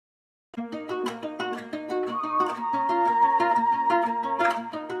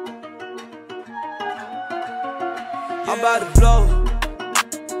about to blow.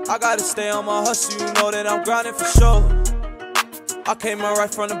 I gotta stay on my hustle, you know that I'm grinding for sure. I came up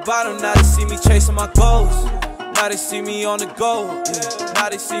right from the bottom, now they see me chasing my goals. Now they see me on the go, yeah. Now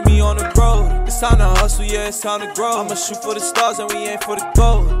they see me on the road. It's time to hustle, yeah, it's time to grow. I'ma shoot for the stars and we aim for the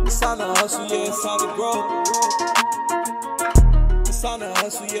gold. It's time to hustle, yeah, it's time to grow. It's time to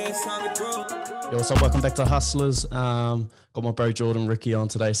hustle, yeah, it's time to grow. Yo, what's up? Welcome back to Hustlers. Got my bro Jordan, Riki on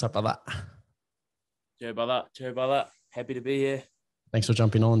today. What's up, brother? Cheers, brother. Happy to be here. Thanks for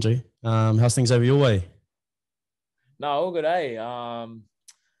jumping on, G. How's things over your way? No, all good, eh?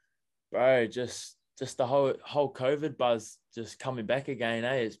 Bro, just the whole COVID buzz just coming back again,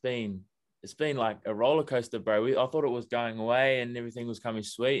 eh? It's been like a roller coaster, bro. I thought it was going away and everything was coming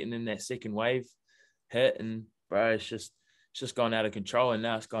sweet, and then that second wave hit, and bro, it's just gone out of control, and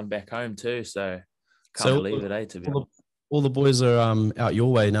now it's gone back home too. So can't believe it, eh? To be honest. All the boys are out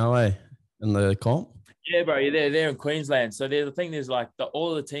your way now, eh? In the comp. Yeah, bro. Yeah, they're in Queensland. So there's like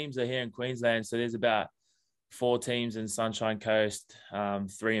all the teams are here in Queensland. So there's about 4 teams in Sunshine Coast,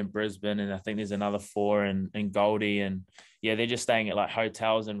 3 in Brisbane, and I think there's another 4 in Goldie. And yeah, they're just staying at like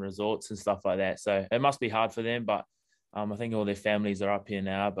hotels and resorts and stuff like that. So it must be hard for them, but I think all their families are up here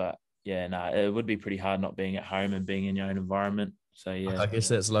now. But yeah, it would be pretty hard not being at home and being in your own environment. So yeah, I guess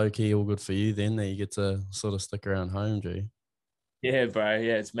that's low key all good for you then, that you get to sort of stick around home, G. Yeah, bro.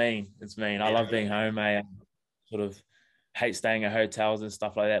 Yeah, it's mean. I love being home, eh? I sort of hate staying at hotels and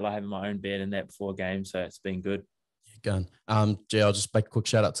stuff like that, like having my own bed and that before games. So it's been good. Gun. G, I'll just make a quick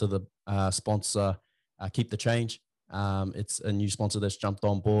shout out to the sponsor, Keep the Change. It's a new sponsor that's jumped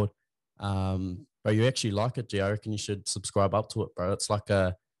on board. Bro, you actually like it, G. I reckon you should subscribe up to it, bro. It's like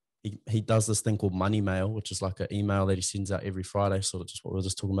he does this thing called Money Mail, which is like an email that he sends out every Friday, sort of just what we were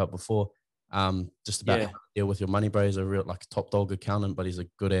just talking about before. Just about how to deal with your money, bro. He's a real like top dog accountant, but he's a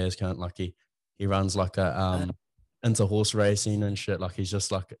good ass accountant. Like he runs like a into horse racing and shit. Like he's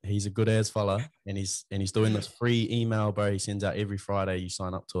a good ass fella, and he's doing this free email, bro. He sends out every Friday. You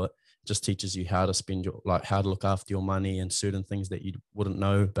sign up to it. Just teaches you how to spend how to look after your money and certain things that you wouldn't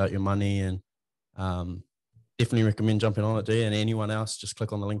know about your money. And definitely recommend jumping on it, G. And anyone else, just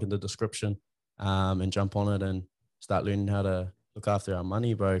click on the link in the description and jump on it and start learning how to look after our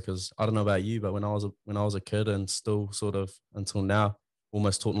money, bro. Because I don't know about you, but when I was a kid and still sort of until now,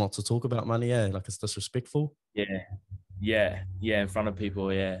 almost taught not to talk about money. Yeah, like it's disrespectful. Yeah, in front of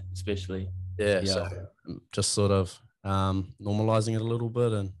people, yeah, especially. Yeah. So just sort of normalizing it a little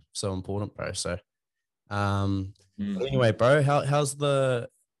bit, and so important, bro. So anyway, bro, how's the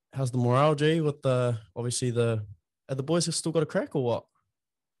morale, G? With obviously are the boys have still got a crack or what?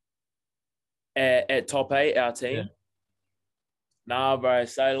 At top 8, our team. Yeah. Nah, bro.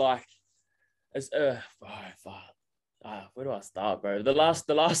 So like, it's where do I start, bro? The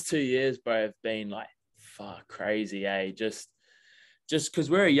last 2 years, bro, have been like crazy, eh? Just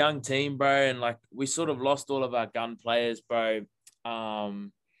because we're a young team, bro, and like we sort of lost all of our gun players, bro, all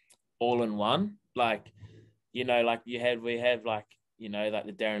in one. Like, you know, like we have like, you know, like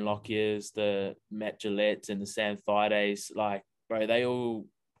the Darren Lockyers, the Matt Gillettes, and the Sam Fides, like, bro, they all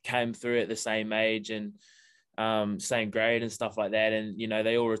came through at the same age and same grade and stuff like that, and you know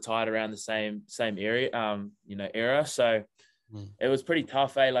they all retired around the same area, era. So it was pretty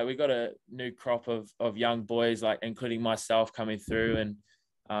tough, eh? Like we got a new crop of young boys, like including myself, coming through, and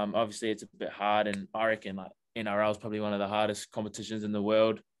obviously it's a bit hard. And I reckon like NRL is probably one of the hardest competitions in the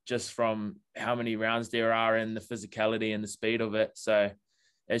world, just from how many rounds there are and the physicality and the speed of it. So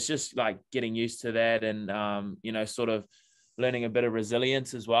it's just like getting used to that, and you know, sort of learning a bit of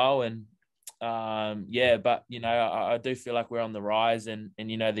resilience as well. And but you know, I do feel like we're on the rise, and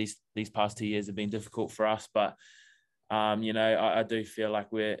you know, these past 2 years have been difficult for us, but you know, I do feel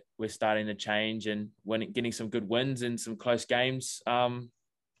like we're starting to change, and getting some good wins and some close games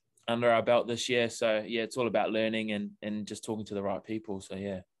under our belt this year. So yeah, it's all about learning and just talking to the right people. So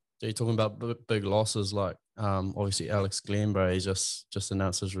yeah. So you're talking about big losses, like obviously Alex Glenn, bro. He just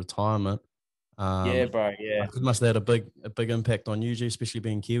announced his retirement. Yeah, bro. Yeah, it must have had a big impact on you, especially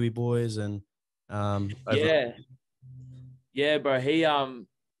being Kiwi boys. And yeah, bro. He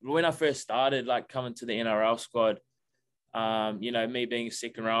when I first started, like coming to the NRL squad, you know, me being a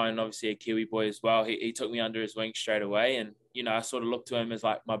second row and obviously a Kiwi boy as well, he took me under his wing straight away, and you know, I sort of looked to him as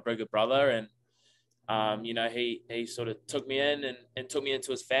like my bigger brother, and you know, he sort of took me in and took me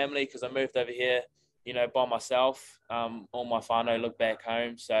into his family, because I moved over here, you know, by myself. All my whānau lived back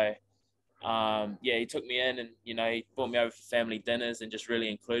home, so. He took me in, and you know, he brought me over for family dinners and just really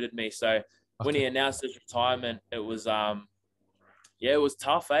included me. So when he announced his retirement, it was it was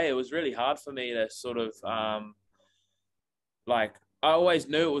tough, eh? It was really hard for me to sort of like, I always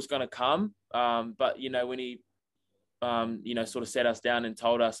knew it was going to come, but you know, when he sort of sat us down and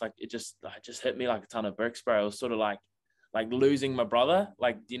told us, like, it just hit me like a ton of bricks, bro. It was sort of like losing my brother,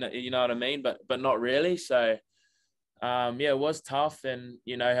 like, you know what I mean? But not really. So, it was tough. And,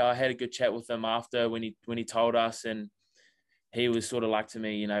 I had a good chat with him after when he told us, and he was sort of like to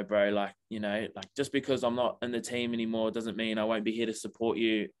me, bro, like, just because I'm not in the team anymore doesn't mean I won't be here to support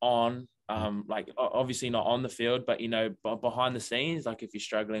you on, like, obviously not on the field, but, behind the scenes, like if you're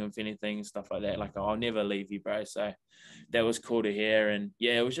struggling with anything and stuff like that, like, I'll never leave you, bro. So that was cool to hear. And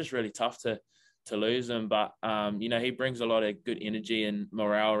yeah, it was just really tough to lose him. But, he brings a lot of good energy and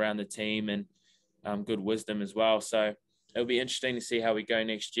morale around the team, and good wisdom as well. So it'll be interesting to see how we go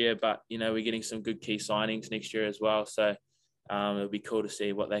next year. But, we're getting some good key signings next year as well. So it'll be cool to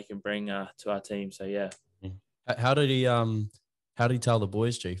see what they can bring to our team. So yeah. How did he tell the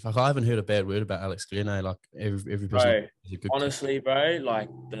boys, Chief? Like, I haven't heard a bad word about Alex Glenn. Like every person. Bro, is a good honestly, bro, like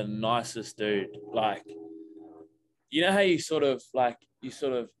the nicest dude. Like, you know how you sort of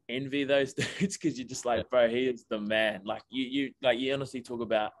envy those dudes because you're just like, bro, he is the man. Like you honestly talk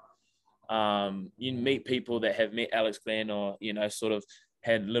about you meet people that have met Alex Glenn, or sort of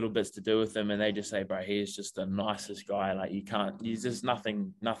had little bits to do with him, and they just say, bro, he is just the nicest guy. Like, there's just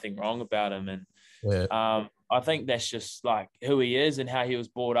nothing wrong about him. And I think that's just like who he is and how he was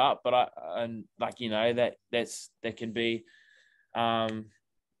brought up. But that can be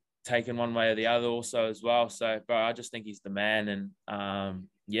taken one way or the other also as well. So, bro, I just think he's the man. And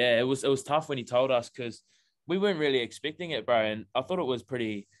it was tough when he told us, because we weren't really expecting it, bro. And I thought it was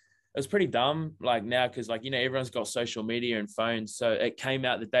pretty dumb, like, now, because, like, everyone's got social media and phones, so it came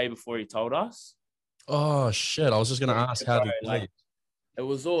out the day before he told us. Oh shit, I was just gonna ask, how did it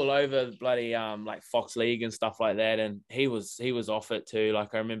was all over the bloody like Fox League and stuff like that, and he was off it too.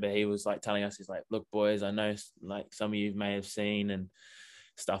 Like, I remember he was like telling us, he's like, look, boys, I know like some of you may have seen and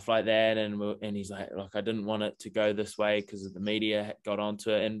stuff like that, and he's like, look, I didn't want it to go this way because the media got onto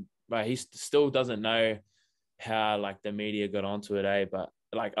it. And bro, he still doesn't know how, like, the media got onto it, but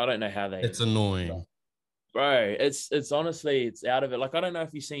like, I don't know how they. It's annoying, bro. It's honestly, it's out of it. Like, I don't know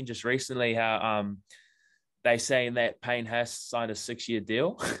if you've seen just recently how they saying that Payne has signed a 6-year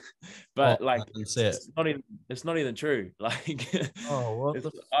deal, but like, it's not even true. Like, what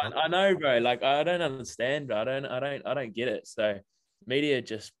the fuck? I know, bro. Like, I don't understand, bro. I don't get it. So media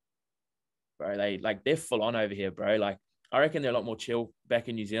just, bro, they're full on over here, bro. Like, I reckon they're a lot more chill back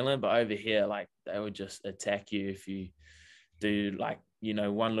in New Zealand, but over here, like, they would just attack you if you do, like,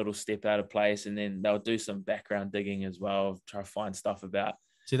 one little step out of place, and then they'll do some background digging as well, try to find stuff about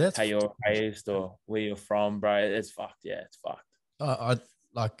that's how you're raised or where you're from, bro. It's fucked. Yeah, it's fucked. I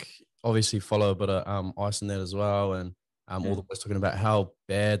like obviously follow a bit of ice in that as well, and all the boys talking about how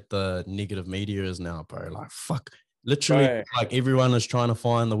bad the negative media is now, bro. Like, fuck, literally, bro. Like, everyone is trying to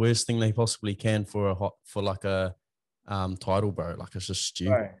find the worst thing they possibly can for a title, bro. Like, it's just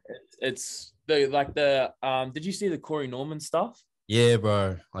stupid. Bro, it's did you see the Corey Norman stuff? Yeah,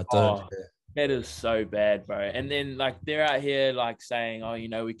 bro, I did. Oh, that is so bad, bro. And then, like, they're out here, like, saying,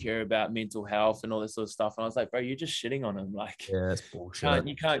 oh, we care about mental health and all this sort of stuff. And I was like, bro, you're just shitting on him. Like, yeah, that's bullshit.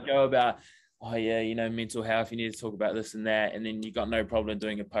 You can't go about, oh yeah, mental health, you need to talk about this and that, and then you got no problem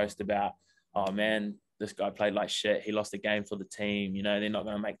doing a post about, oh man, this guy played like shit, he lost a game for the team, they're not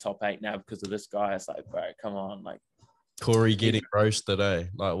going to make top 8 now because of this guy. It's like, bro, come on. Like, Corey getting roasted, eh?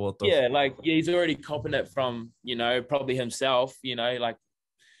 Like, what the he's already copping it from, probably himself, like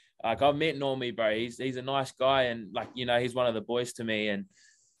I've met Normie, bro. He's a nice guy, and, like, he's one of the boys to me. And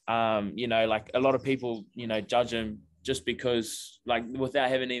like, a lot of people, judge him just because, like, without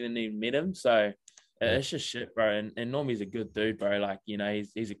having even met him. So it's just shit, bro. And Normie's a good dude, bro. Like,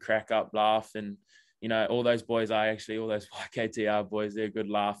 he's a crack up laugh, and all those boys are actually, all those YKTR boys, they're a good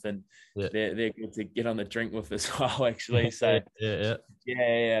laugh, and they're good to get on the drink with as well, actually. So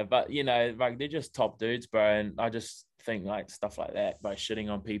yeah. But like, they're just top dudes, bro. And I just think, like, stuff like that, by shitting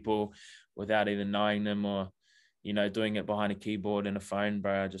on people without even knowing them, or doing it behind a keyboard and a phone,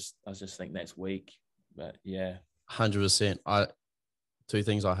 bro. I just think that's weak. But yeah, 100%. Two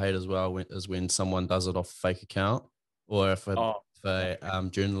things I hate as well is when someone does it off a fake account, or if a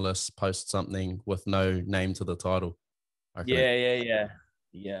journalist posts something with no name to the title. Yeah.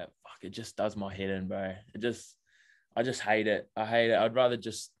 Fuck, it just does my head in, bro. I just hate it. I hate it. I'd rather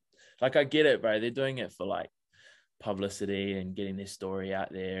just, like, I get it, bro. They're doing it for, like, publicity and getting their story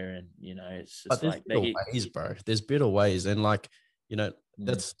out there, and it's just, like, ways, bro. There's better ways, and, like,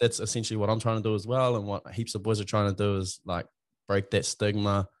 that's essentially what I'm trying to do as well, and what heaps of boys are trying to do is, like, break that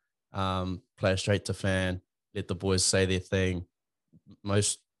stigma, play straight to fan, let the boys say their thing.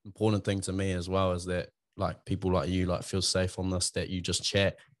 Most important thing to me as well is that, like, people like you, like, feel safe on this, that you just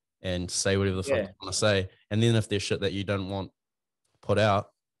chat, and say whatever the fuck Yeah. I want to say. And then if there's shit that you don't want put out,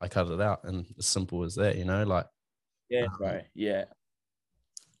 I cut it out. And as simple as that, you know, like. Yeah, bro. Yeah.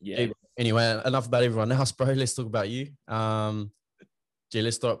 Yeah. Anyway, enough about everyone else, bro. Let's talk about you.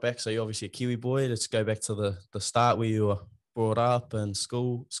 Let's throw it back. So you're obviously a Kiwi boy. Let's go back to the start where you were brought up and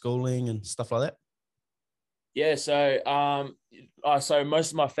schooling and stuff like that. Yeah, so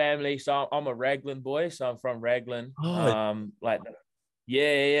most of my family, so I'm a Raglan boy, so I'm from Raglan. Like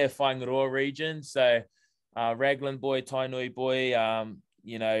Whangaroa region. So Raglan boy, Tainui boy,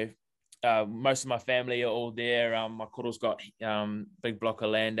 most of my family are all there. My koro's got big block of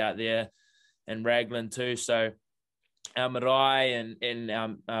land out there in Raglan too. So our marae and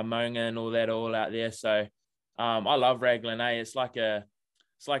Maunga and all that are all out there. So I love Raglan, It's like a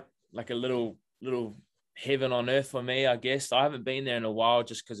little heaven on earth for me, I guess. I haven't been there in a while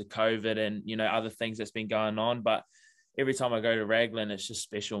just because of COVID and, you know, other things that's been going on. But every time I go to Raglan, it's just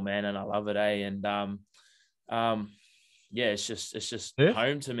special, man. And I love it, And it's just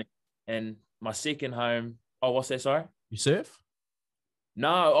home to me. And my second home. Oh, what's that? Sorry? You surf?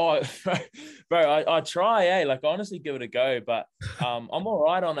 No, bro, I try, Like I honestly give it a go, but I'm all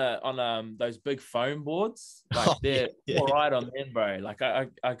right on those big foam boards. Like they're all right on them, bro. Like I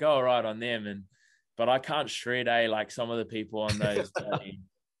go all right on them, but I can't shred, Like some of the people on those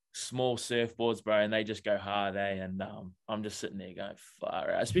small surfboards, bro, and they just go hard, And I'm just sitting there going far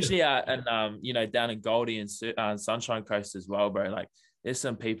out. Especially down in Goldie and Sunshine Coast as well, bro. Like there's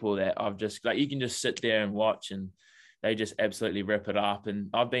some people that I've just like you can just sit there and watch and they just absolutely rip it up. And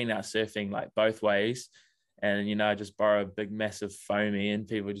I've been out surfing like both ways. And, you know, I just borrow a big, massive foamy and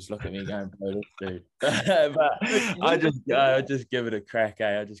people just look at me going, bro, this dude. But I just give it a crack,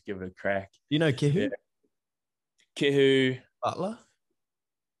 I just give it a crack. You know Kehu? Yeah. Kehu. Butler?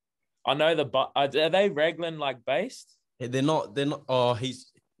 I know are they Raglan like based? They're not. Oh,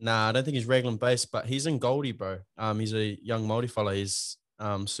 I don't think he's Raglan based, but he's in Goldie, bro. He's a young Māori fella. He's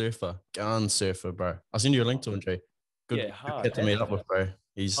surfer, gun surfer, bro. I'll send you a link to him, Jay. Good kid to meet up with, bro.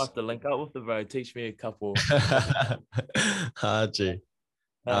 I have to link up with the bro. Teach me a couple. Gee.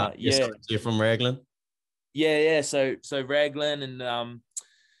 You're from Raglan? Yeah. So Raglan and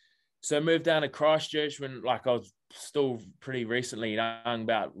so I moved down to Christchurch when like I was still pretty recently young,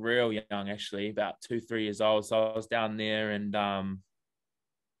 about real young actually, about 2-3 years old. So I was down there and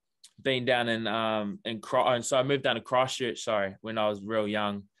been down so I moved down to Christchurch, when I was real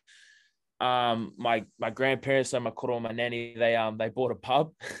young. My grandparents, so my koro and my nanny, they bought a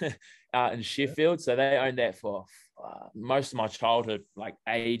pub out in Sheffield, so they owned that for most of my childhood, like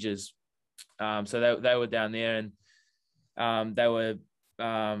ages. So they were down there and they were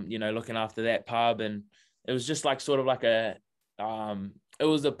looking after that pub, and it was just like sort of like it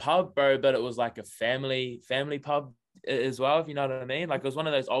was a pub, bro, but it was like a family pub as well, if you know what I mean. Like it was one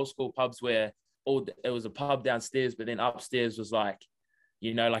of those old school pubs where it was a pub downstairs, but then upstairs was like,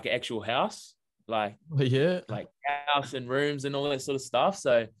 like an actual house, like house and rooms and all that sort of stuff.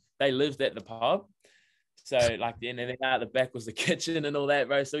 So they lived at the pub. So like then out the back was the kitchen and all that,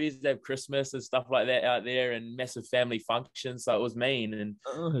 bro. So we used to have Christmas and stuff like that out there and massive family functions. So it was mean. And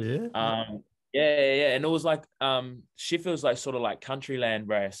and it was like Sheffield's like sort of like country land,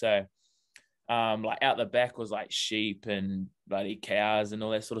 bro. So like out the back was like sheep and bloody cows and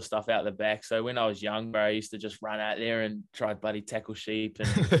all that sort of stuff out the back. So when I was young, bro, I used to just run out there and try bloody tackle sheep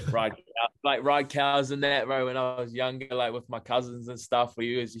and ride cows and that, bro. When I was younger, like with my cousins and stuff,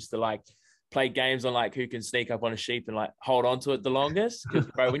 we always used to like play games on like who can sneak up on a sheep and like hold on to it the longest. Because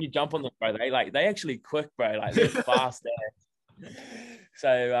bro, when you jump on them, bro, they actually quick, bro. Like they're fast there.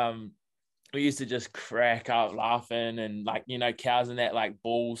 So we used to just crack up laughing and like, cows and that, like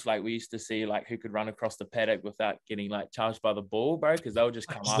bulls, like we used to see like who could run across the paddock without getting like charged by the bull, bro, because they'll just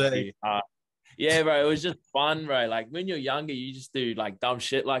come after you. Yeah, bro, it was just fun, bro. Like when you're younger, you just do like dumb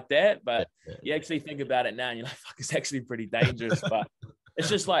shit like that. But you actually think about it now and you're like, fuck, it's actually pretty dangerous. But it's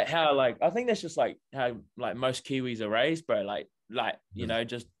just like how, like, I think that's just like how like most Kiwis are raised, bro. Like,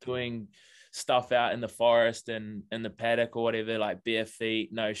 just doing stuff out in the forest and in the paddock or whatever, like bare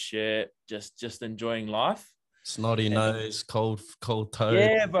feet, no shirt, just enjoying life. Snotty nose, cold toe.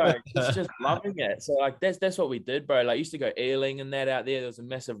 Yeah, bro, it's just loving it. So like that's what we did, bro. Like used to go eeling and that out there. There was a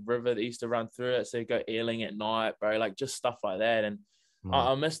massive river that used to run through it, so you go eeling at night, bro. Like just stuff like that. And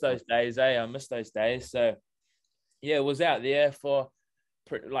I miss those days, I miss those days. So yeah, was out there for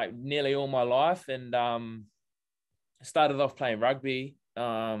like nearly all my life, and started off playing rugby.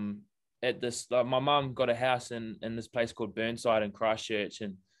 At this, my mum got a house in this place called Burnside in Christchurch,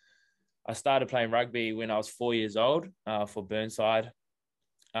 and I started playing rugby when I was 4 years old for Burnside,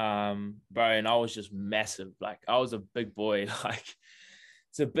 bro, and I was just massive. Like I was a big boy. Like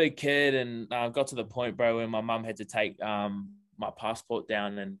it's a big kid, and got to the point, bro, where my mum had to take my passport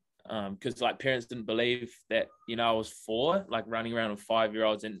down, and because like parents didn't believe that, you know, I was 4, like running around with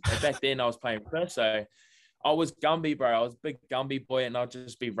 5-year-olds, and back then I was playing first, so I was Gumby, bro. I was a big Gumby boy, and I'd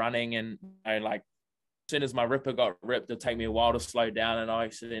just be running, and you know, like as soon as my ripper got ripped, it'd take me a while to slow down, and I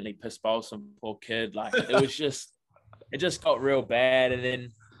accidentally piss bowl some poor kid. Like it just got real bad, and then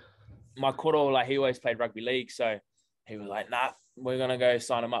my koro, like he always played rugby league, so he was like, nah, we're gonna go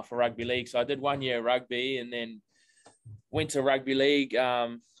sign him up for rugby league. So I did 1 year rugby, and then went to rugby league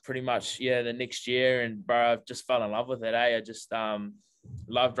pretty much the next year, and bro, I just fell in love with it. I just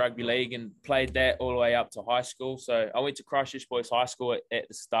loved rugby league and played that all the way up to high school. So I went to Christchurch Boys High School at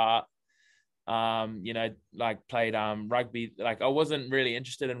the start. You know, like played rugby. Like I wasn't really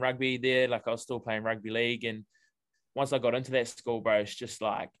interested in rugby there. Like I was still playing rugby league, and once I got into that school, bro, it's just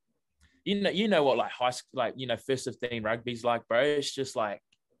like, you know what, like high school, like, you know, first 15 rugby's like, bro, it's just like,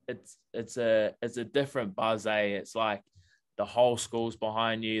 it's a different buzz, eh? It's like the whole school's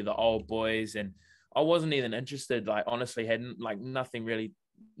behind you, the old boys, and I wasn't even interested, like honestly hadn't like nothing really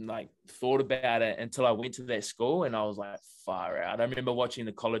like thought about it until I went to that school, and I was like, far out. I remember watching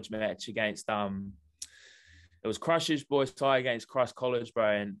the college match against it was Christchurch Boys High against Christ College,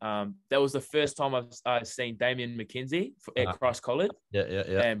 bro, and that was the first time I've seen Damien McKenzie at Christ College. Yeah.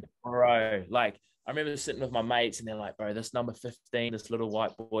 And bro, like I remember sitting with my mates, and they're like, bro, this number 15, this little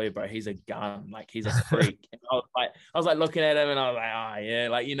white boy, bro, he's a gun, like he's a freak. And I was like looking at him, and I was like, oh yeah,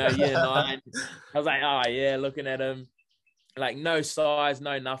 like, you know, year 9. I was like, oh yeah, looking at him, like no size,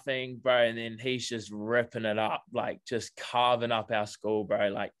 no nothing, bro, and then he's just ripping it up, like just carving up our school, bro,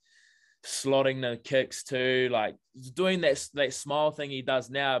 like slotting the kicks too, like doing that smile thing he does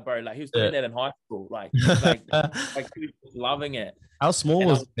now, bro. Like he was doing that in high school, like he was loving it. How small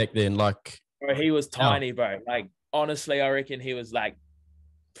was back then? Like, bro, he was tiny, bro. Like honestly, I reckon he was like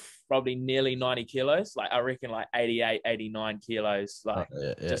probably nearly 90 kilos. Like I reckon like 88, 89 kilos. Like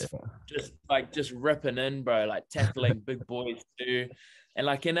just ripping in, bro. Like tackling big boys too. And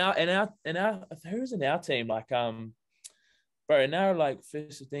like in our who's in our team? Like bro, in our like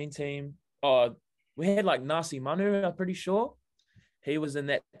first 15 team, we had like Nasi Manu, I'm pretty sure. He was in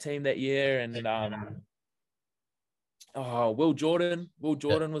that team that year, and Will Jordan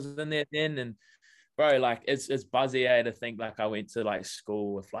was in there then, and bro, like it's buzzy to think like I went to like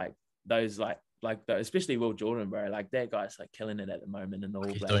school with like those especially Will Jordan, bro. Like that guy's like killing it at the moment in the All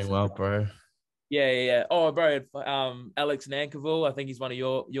Blacks. He's doing well, bro. Yeah. Oh, bro, Alex Nankerville, I think he's one of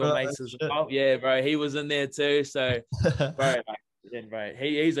your mates as well. Yeah, bro, he was in there too. So, bro,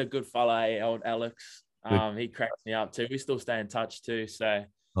 he's a good fella, old Alex. He cracks me up too. We still stay in touch too. So,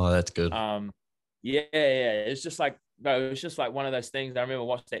 that's good. Yeah. It's just like, bro, it was just like one of those things. I remember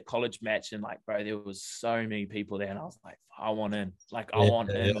watching that college match, and like, bro, there was so many people there, and I was like, I want in. Like, I want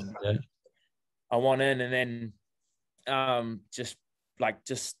in. Yeah. I want in, and then just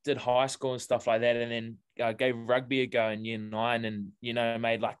did high school and stuff like that, and then I gave rugby a go in year 9, and you know,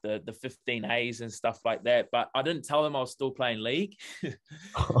 made like the 15 A's and stuff like that. But I didn't tell them I was still playing league. So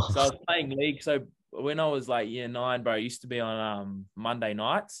I was playing league. So when I was like year 9, bro, I used to be on Monday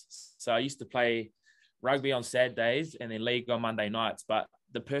nights. So I used to play rugby on Saturdays and then league on Monday nights. But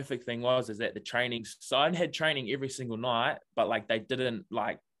the perfect thing was that the trainings, so I had training every single night, but like they didn't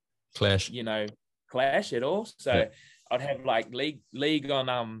like clash at all. So I'd have like league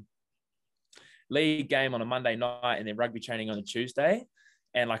on league game on a Monday night, and then rugby training on a Tuesday.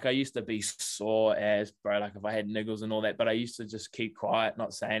 And like I used to be sore as, bro, like if I had niggles and all that, but I used to just keep quiet,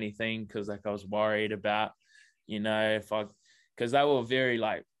 not say anything, because like I was worried about, you know, because they were very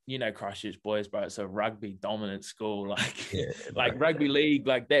like, you know, Christchurch Boys, bro, it's a rugby dominant school. Like, like rugby league,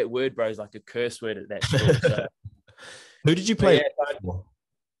 like that word, bro, is like a curse word at that school. So. Who did you play for?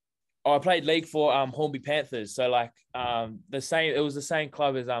 I played league for Hornby Panthers. So like it was the same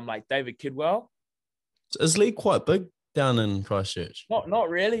club as like David Kidwell. Is league quite big down in Christchurch? Not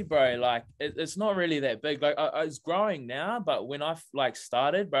really, bro. Like it's not really that big. Like it's growing now, but when I like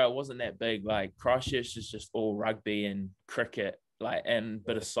started, bro, it wasn't that big. Like Christchurch is just all rugby and cricket, like, and a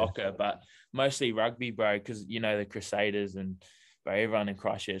bit of soccer, but mostly rugby, bro, because you know the Crusaders, and bro, everyone in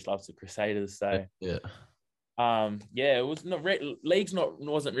Christchurch loves the Crusaders. So it was not league's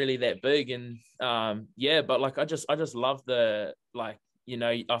wasn't really that big, and but like I just love the, like, you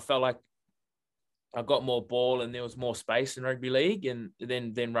know, I felt like I got more ball and there was more space in rugby league and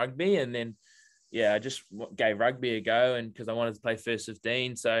then rugby, and then I just gave rugby a go, and because I wanted to play first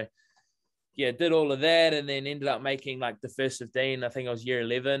 15, so did all of that, and then ended up making like the first 15. I think I was year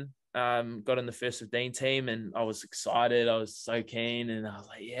 11. Got in the first 15 team, and I was excited. I was so keen, and I was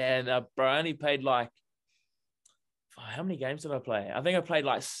like, bro, I only paid like how many games did I play? I think I played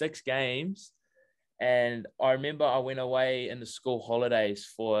like 6 games. And I remember I went away in the school holidays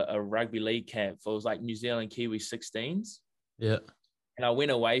for a rugby league camp. It was like New Zealand Kiwi 16s. Yeah. And I went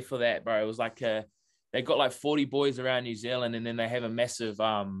away for that, bro. It was like they got like 40 boys around New Zealand, and then they have a massive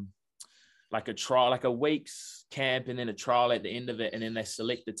like a trial, like a week's camp, and then a trial at the end of it, and then they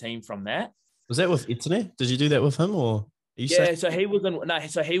select the team from that. Was that with Italy? Did you do that with him, or so he was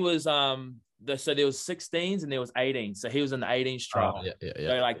so there was 16s and there was 18s. So he was in the 18s trial. Yeah.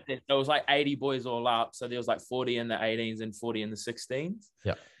 So like there was like 80 boys all up. So there was like 40 in the 18s and 40 in the 16s.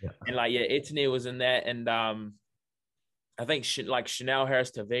 Yeah. And like Italy was in that, and I think like Chanel Harris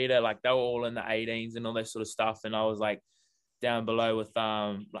Tavita, like they were all in the 18s and all that sort of stuff. And I was like down below with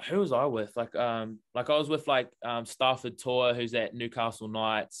like who was I with? Like I was with like Stafford Toa, who's at Newcastle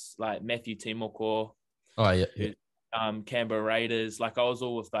Knights, like Matthew Timoko. Oh yeah. Canberra Raiders. Like I was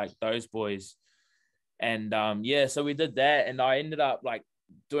all with like those boys. And so we did that, and I ended up like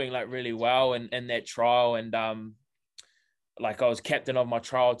doing like really well in that trial. And like I was captain of my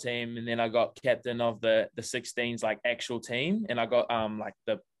trial team, and then I got captain of the 16s like actual team, and I got like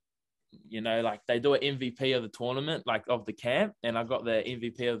the, you know, like they do an MVP of the tournament, like of the camp, and I got the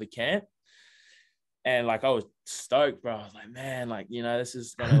MVP of the camp. And like I was stoked, bro. I was like, man, like, you know, this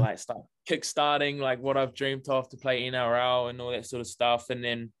is gonna like start kickstarting like what I've dreamed of to play NRL and all that sort of stuff. And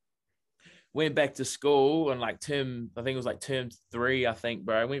then went back to school and like term 3, I think,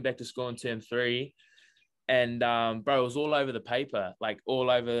 bro. I went back to school in term 3, and bro, it was all over the paper, like all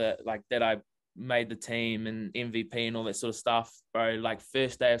over like that I made the team and MVP and all that sort of stuff, bro. Like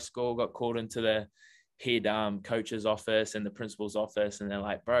first day of school, got called into the head coach's office and the principal's office, and they're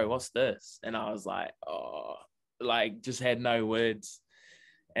like, bro, what's this? And I was like, oh, like just had no words.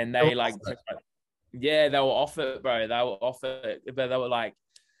 And they like, yeah, they were off it, bro. They were off it, but they were like,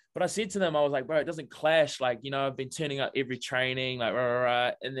 but I said to them, I was like, bro, it doesn't clash. Like, you know, I've been turning up every training, like, rah, rah,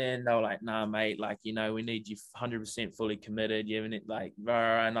 rah. And then they were like, nah, mate, like, you know, we need you 100% fully committed. You haven't like, rah,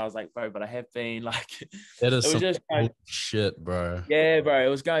 rah. And I was like, bro, but I have been like, that is it was just shit, bro. Yeah, bro. It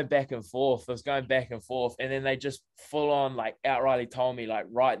was going back and forth. And then they just full on like outrightly told me like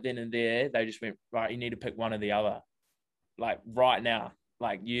right then and there, they just went, right, you need to pick one or the other. Like right now,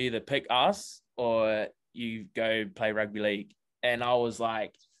 like you either pick us or you go play rugby league. And I was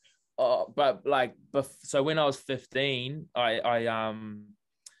like, oh, so when I was 15, I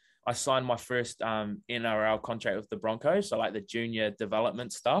signed my first NRL contract with the Broncos, so like the junior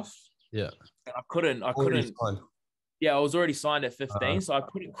development stuff. Yeah. And I couldn't. Yeah, I was already signed at 15, so I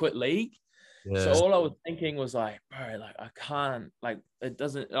couldn't quit league. Yeah. So all I was thinking was like, bro, like I can't, like it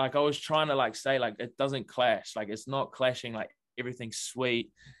doesn't, like I was trying to like say like it doesn't clash, like it's not clashing, like everything's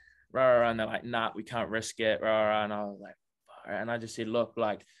sweet, rah, and they're like, nah, we can't risk it, rah, and I was like, and I just said, look,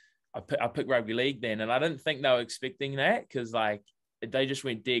 like I picked rugby league then, and I didn't think they were expecting that because like they just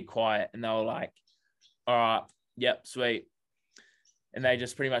went dead quiet, and they were like, all right, yep, sweet, and they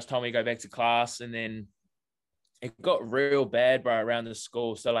just pretty much told me to go back to class. And then it got real bad, bro, around the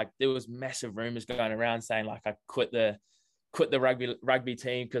school. So like there was massive rumors going around saying like I quit the rugby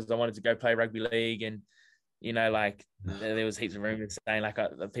team because I wanted to go play rugby league. And you know, like there was heaps of rumors saying like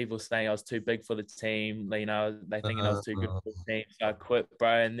people saying I was too big for the team. You know, they thinking I was too good for the team, so I quit,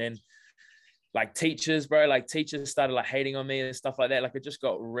 bro. And then like teachers started like hating on me and stuff like that. Like it just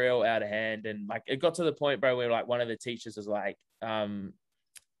got real out of hand, and like it got to the point, bro, where like one of the teachers was like,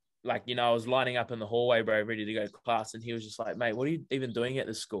 you know, I was lining up in the hallway, bro, ready to go to class. And he was just like, mate, what are you even doing at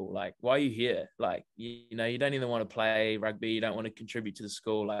the school? Like, why are you here? Like, you know, you don't even want to play rugby. You don't want to contribute to the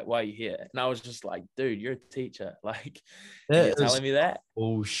school. Like, why are you here? And I was just like, dude, you're a teacher. Like, you're telling me that?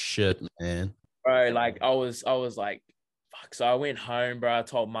 Oh, shit, man. Bro, like, I was like, fuck. So I went home, bro. I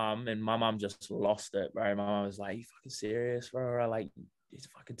told mum, and my mum just lost it, bro. My mum was like, you fucking serious, bro? Like, he's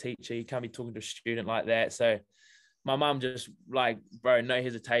a fucking teacher. You can't be talking to a student like that. So my mum just like, bro, no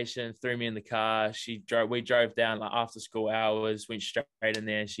hesitation, threw me in the car. We drove down like after school hours, went straight in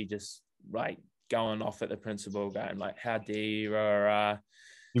there. And she just like going off at the principal, going like, how dare you? You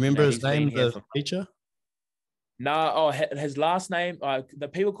remember his name, the teacher? No, his last name, the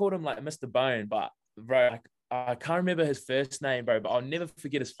people called him like Mr. Bone, but bro, like, I can't remember his first name, bro, but I'll never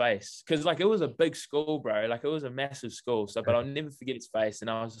forget his face. Cause like it was a big school, bro. Like it was a massive school. So, but I'll never forget his face. And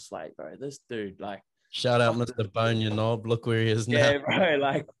I was just like, bro, this dude, like, shout out Mr. Bone, you knob. Look where he is now. Yeah, bro.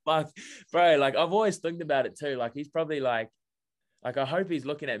 Like, fuck, bro. Like, I've always think about it too. Like, he's probably like I hope he's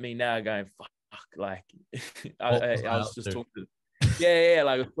looking at me now, going, "Fuck." Like, I was just talking. Yeah.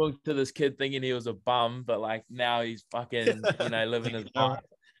 Like, I was talking to this kid thinking he was a bum, but like now he's fucking, you know,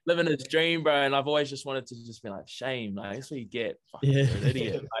 living his dream, bro. And I've always just wanted to just be like, shame. Like, that's what you get. Fucking an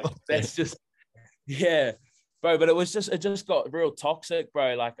idiot. Like, that's just, yeah. bro. But it just got real toxic,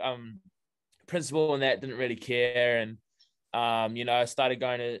 bro. Like principal and that didn't really care, and I started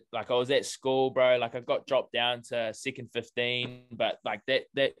going to, like, I was at school, bro. Like, I got dropped down to second 15, but like that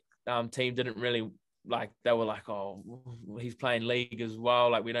team didn't really, like, they were like, oh, he's playing league as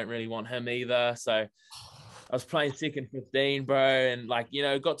well. Like, we don't really want him either. So I was playing second 15, bro. And like,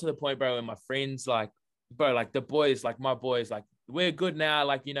 it got to the point, bro, where my friends, like, bro, like the boys, like my boys, like, we're good now.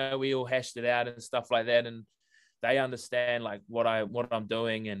 Like, we all hashed it out and stuff like that. And they understand like what I'm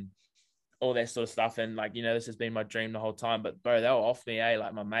doing and all that sort of stuff. And like, this has been my dream the whole time. But bro, they were off me,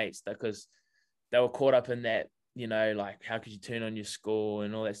 like my mates, because they were caught up in that, like, how could you turn on your school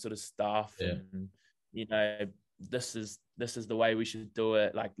and all that sort of stuff. Yeah. And, this is the way we should do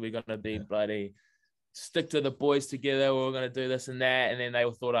it. Like, we're going to be bloody stick to the boys together. We're going to do this and that. And then they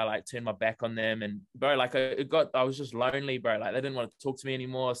all thought I like turned my back on them. And bro, like I was just lonely, bro. Like, they didn't want to talk to me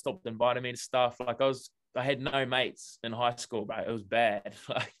anymore. Stopped inviting me to stuff. Like, I had no mates in high school, bro. It was bad.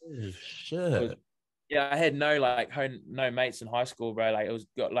 Like, oh, shit. I had no mates in high school, bro. Like, it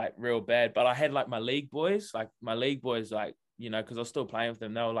got like real bad. But I had like my league boys, like, because I was still playing with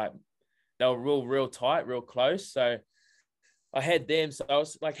them. They were real tight, real close. So I had them. So I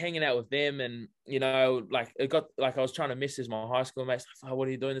was like hanging out with them, and like, it got like, I was trying to message my high school mates, like, oh, what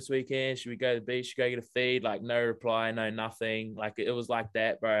are you doing this weekend? Should we go to the beach? Should we go get a feed? Like, no reply, no nothing. Like, it was like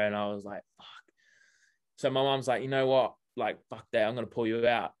that, bro. And I was like, fuck. So my mom's like, you know what? Like, fuck that. I'm going to pull you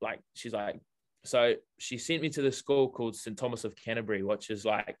out. Like, she's like, so she sent me to the school called St. Thomas of Canterbury, which is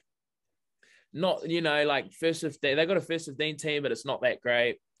like, not, like first 15. They got a first 15 team, but it's not that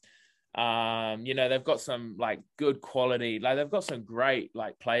great. They've got some like good quality, like they've got some great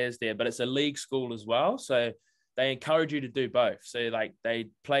like players there, but it's a league school as well. So they encourage you to do both. So like, they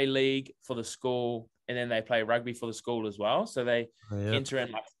play league for the school, and then they play rugby for the school as well. So they enter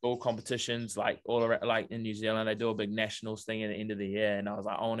in like school competitions, like all around, like in New Zealand, they do a big nationals thing at the end of the year. And I was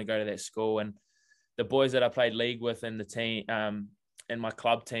like, I want to go to that school. And the boys that I played league with in the team, in my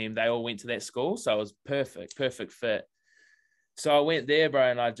club team, they all went to that school. So it was perfect fit. So I went there, bro,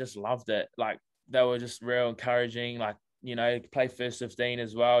 and I just loved it. Like, they were just real encouraging. Like, you play first 15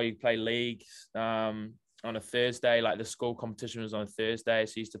 as well. You play league on a Thursday. Like, the school competition was on a Thursday,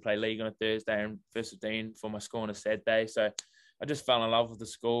 so I used to play league on a Thursday and first 15 for my school on a Saturday. So I just fell in love with the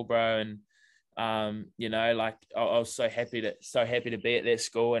school, bro. And like, I was so happy to be at that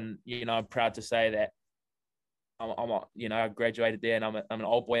school. And I'm proud to say that I graduated there, and I'm an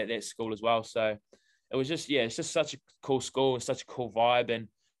old boy at that school as well. So it was just, it's just such a cool school and such a cool vibe. And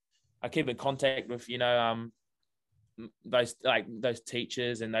I keep in contact with, those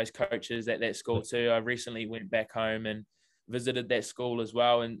teachers and those coaches at that school too. I recently went back home and visited that school as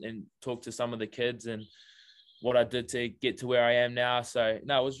well, and talked to some of the kids and what I did to get to where I am now. So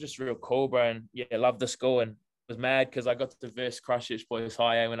no, it was just real cool, bro. And I love the school, and was mad because I got to verse Christchurch Boys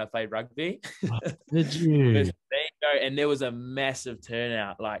High when I played rugby. Did you? And there was a massive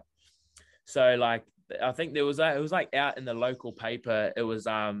turnout. Like, so like, I think it was like out in the local paper. It was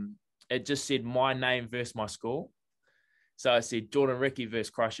it just said my name versus my school. So I said Jordan Riki versus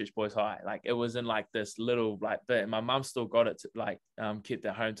Christchurch Boys High. Like, it was in like this little like bit. My mum still got it to, like kept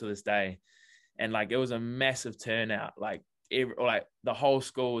it home to this day. And like, it was a massive turnout. Like, the whole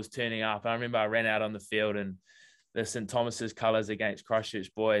school was turning up. I remember I ran out on the field and the St. Thomas's colours against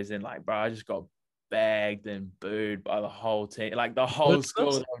Christchurch Boys, and like, bro, I just got bagged and booed by the whole team, like the whole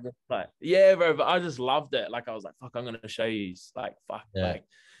school. Like, yeah, bro, but I just loved it. Like, I was like, fuck, I'm gonna show you, like, fuck, like,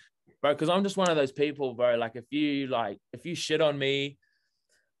 bro, because I'm just one of those people, bro. Like, if you shit on me,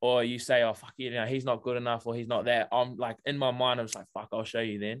 or you say, oh fuck, he's not good enough, or he's not that, I'm like, in my mind, I'm just like, fuck, I'll show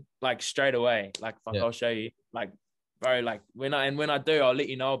you then, like, straight away, like, fuck, I'll show you, like, bro, like, when I do, I'll let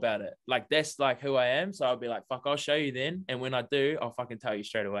you know about it. Like, that's like who I am. So I'll be like, fuck, I'll show you then. And when I do, I'll fucking tell you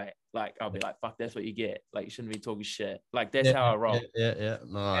straight away. Like, I'll be like, fuck, that's what you get. Like, you shouldn't be talking shit. Like, that's how I roll. Yeah.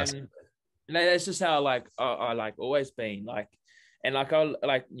 Nice. And that's just how I like always been. Like, and like, I'll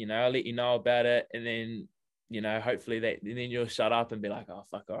like, I'll let you know about it. And then, hopefully and then you'll shut up and be like, oh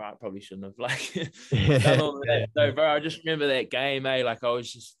fuck, all right, probably shouldn't have like done all that. So bro, I just remember that game, like, I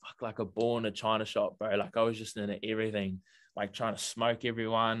was just like a ball in a china shop, bro. Like, I was just in everything, like trying to smoke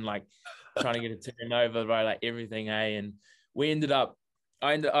everyone, like trying to get a turnover, bro, like everything, and we ended up,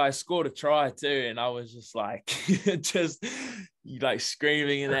 I scored a try too, and I was just like just like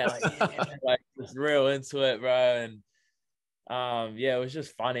screaming and that, like, like just real into it, bro. And it was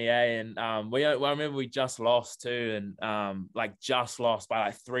just funny, and I remember we just lost too, and like just lost by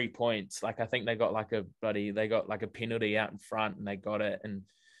like 3 points. Like, I think they got like a penalty out in front, and they got it, and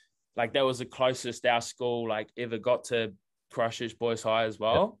like, that was the closest our school like ever got to Christchurch Boys High as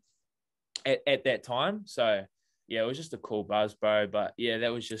well. at that time. So yeah, it was just a cool buzz, bro. But yeah,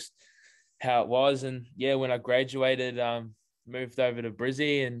 that was just how it was. And yeah, when I graduated, moved over to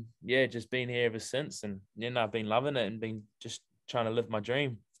Brizzy, and yeah, just been here ever since. And then I've been loving it and been just trying to live my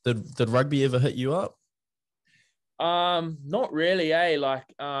dream. Did rugby ever hit you up? Not really, like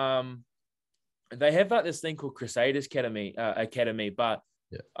they have like this thing called Crusaders Academy, but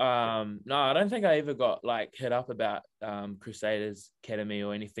no, I don't think I ever got like hit up about Crusaders Academy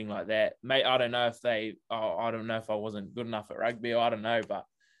or anything like that. Mate, I don't know if I don't know if I wasn't good enough at rugby, or I don't know, but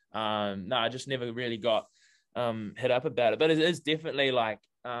no, I just never really got hit up about it. But it is definitely like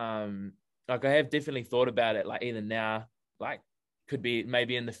I have definitely thought about it, like either now, like could be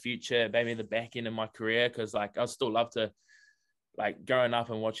maybe in the future, maybe in the back end of my career, because like I still love to, like growing up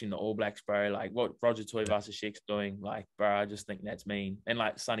and watching the All Blacks, bro, like what Roger Tuivasa-Sheck's doing, like, bro, I just think that's mean. And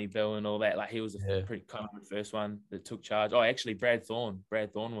like Sonny Bill and all that, like he was a pretty kind of the first one that took charge. Oh, actually, Brad Thorne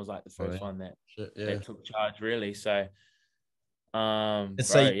was like the first one that took charge, really. So,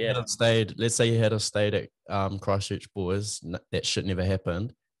 let's bro, say you had stayed. Let's say you had stayed at Christchurch Boys. That shit never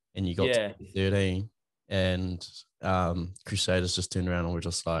happened, and you got to 13, and Crusaders just turned around and were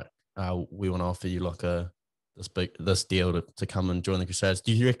just like, we want to offer you like this deal to come and join the Crusaders.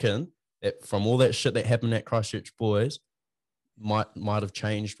 Do you reckon that from all that shit that happened at Christchurch Boys might have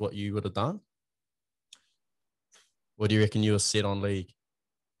changed what you would have done? Or do you reckon you were set on league?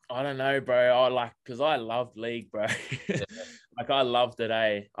 I don't know, bro. Because I loved league, bro. Like I loved it,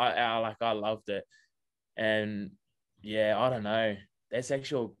 I loved it. And yeah, I don't know. That's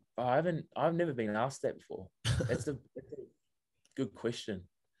actual. I've never been asked that before. That's a good question.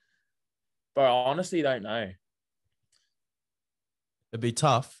 Bro, I honestly don't know. It'd be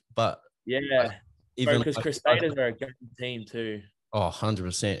tough, but yeah, even because Crusaders are a good team too. Oh,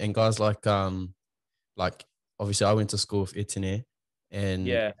 100%. And guys like obviously I went to school with Etienne,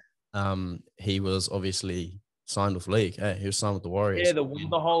 and he was obviously signed with league. Hey, he was signed with the Warriors. Yeah, the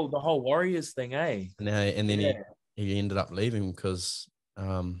whole Warriors thing, eh? And then he ended up leaving because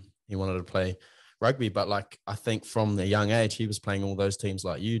he wanted to play rugby. But like I think from the young age he was playing all those teams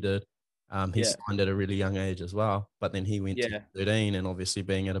like you did. He signed at a really young age as well. But then he went to 13, and obviously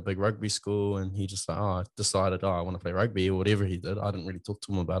being at a big rugby school, and he just decided, I want to play rugby, or whatever he did. I didn't really talk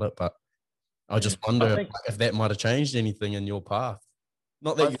to him about it, but I just wonder if that might have changed anything in your path.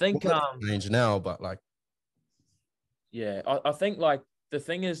 Not that I think change now, but like, I think like the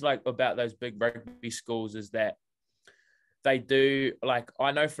thing is like about those big rugby schools is that they do, like,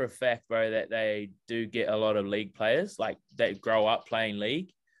 I know for a fact, bro, that they do get a lot of league players, like that grow up playing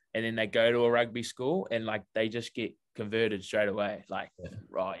league, and then they go to a rugby school and like they just get converted straight away, like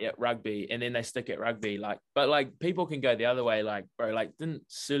rugby, and then they stick at rugby, like. But like people can go the other way, like, bro, like didn't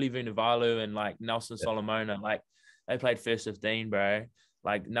Suli Vunivalu and like Nelson Solomona, like they played first 15, bro.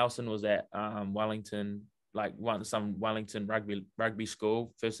 Like Nelson was at Wellington, like some Wellington rugby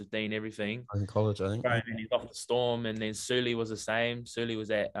school, first 15, everything. In college, I think. Bro, and he's off the Storm, and then Suli was the same. Suli was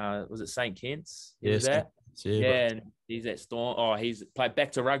at was it St. Kitts? Yes. And he's at Storm. Oh, he's played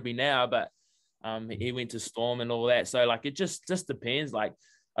back to rugby now, but he went to Storm and all that. So like it just depends. Like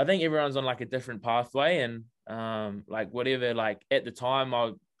I think everyone's on like a different pathway, and like whatever. Like at the time,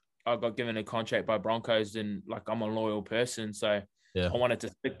 I got given a contract by Broncos, and like I'm a loyal person, so I wanted to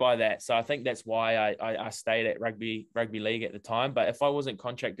stick by that. So I think that's why I stayed at rugby league at the time. But if I wasn't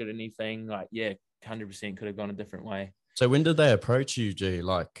contracted or anything, like 100% could have gone a different way. So when did they approach you, G?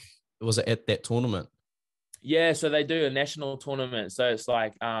 Like was it at that tournament? Yeah, so they do a national tournament. So it's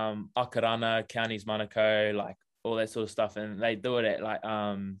like Akarana, Counties Manukau, like all that sort of stuff. And they do it at like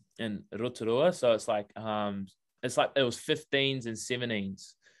in Rotorua. So it's like it was 15s and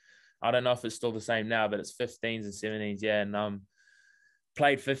 17s. I don't know if it's still the same now, but it's 15s and 17s. Yeah. And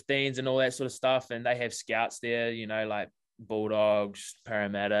played 15s and all that sort of stuff. And they have scouts there, you know, like Bulldogs,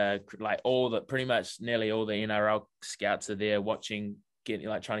 Parramatta, like pretty much nearly all the NRL scouts are there watching,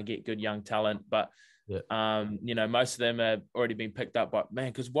 trying to get good young talent. But you know, most of them have already been picked up by, man,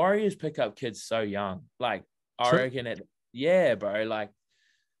 because Warriors pick up kids so young. Like I reckon bro,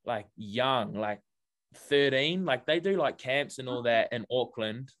 like young, like 13, like they do like camps and all that in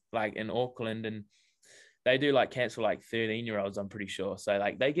Auckland, and they do like camps for like 13-year-olds, I'm pretty sure. So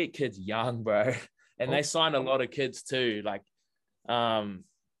like they get kids young, bro, and they sign a lot of kids too. Like,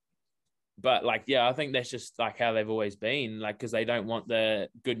 but like, I think that's just like how they've always been, like, because they don't want the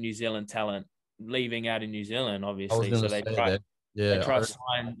good New Zealand talent leaving out in New Zealand, obviously. So they try to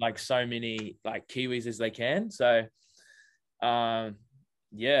sign like so many like Kiwis as they can. So, like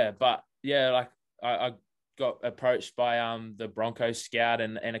I got approached by the Broncos scout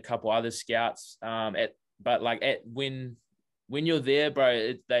and a couple other scouts when when you're there,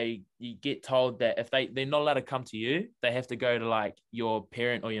 bro, you get told that if they're not allowed to come to you, they have to go to like your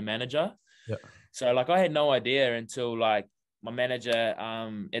parent or your manager. Yeah. So like I had no idea until like my manager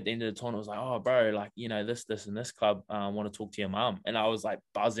at the end of the tournament was like, oh bro, like, you know, this and this club want to talk to your mum. And I was like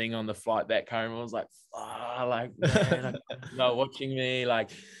buzzing on the flight back home. I was like, like, man, watching me, like,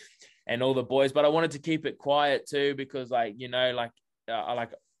 and all the boys. But I wanted to keep it quiet too, because like, you know, like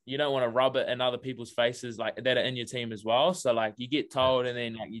you don't want to rub it in other people's faces like that are in your team as well. So like you get told and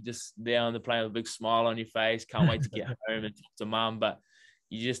then like you just there on the plane with a big smile on your face, can't wait to get home and talk to mum. But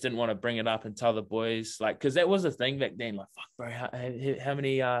you just didn't want to bring it up and tell the boys, like, because that was a thing back then. Like, fuck, bro, how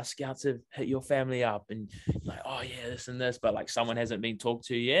many scouts have hit your family up? And like, oh yeah, this and this, but like someone hasn't been talked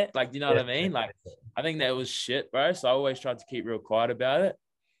to yet. Like, you know what I mean? Like, I think that was shit, bro. So I always tried to keep real quiet about it,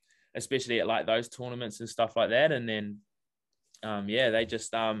 especially at like those tournaments and stuff like that. And then, they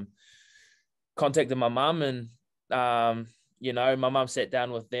just contacted my mum, and you know, my mum sat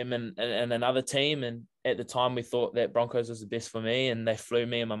down with them and another team, and at the time we thought that Broncos was the best for me, and they flew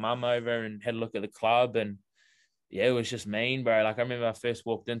me and my mum over and had a look at the club, and yeah, it was just mean, bro. Like I remember I first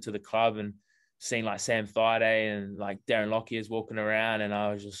walked into the club and seen like Sam Thaiday and like Darren Lockyer's walking around, and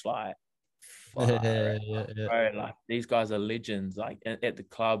I was just like, bro, like these guys are legends, like at the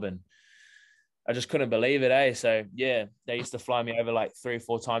club, and I just couldn't believe it, eh? So yeah, they used to fly me over like 3 or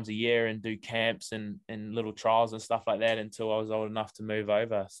 4 times a year and do camps and little trials and stuff like that until I was old enough to move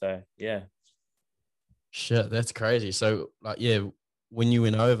over. So yeah. Shit, that's crazy. So like, yeah, when you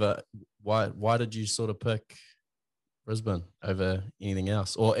went over, why did you sort of pick Brisbane over anything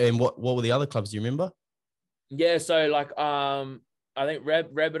else? And what were the other clubs? Do you remember? Yeah, so like I think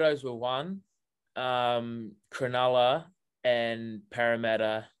Rabbitohs were one, Cronulla and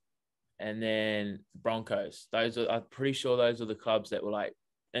Parramatta, and then Broncos. I'm pretty sure those are the clubs that were like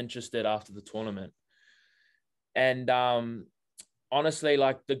interested after the tournament. And honestly,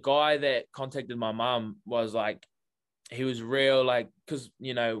 like the guy that contacted my mum was like, he was real, like, because,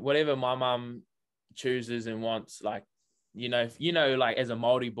 you know, whatever my mum chooses and wants, like, you know, like as a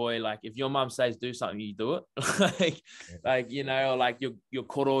Māori boy, like if your mum says do something, you do it. like, you know, or like your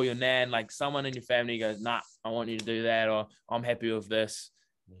koro, your nan, like someone in your family goes, nah, I want you to do that, or I'm happy with this.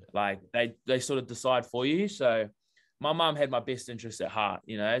 Like they sort of decide for you. So my mum had my best interest at heart,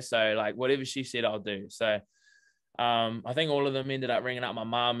 you know, so like whatever she said, I'll do. So I think all of them ended up ringing up my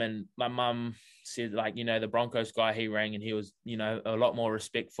mum, and my mum said, like, you know, the Broncos guy, he rang and he was, you know, a lot more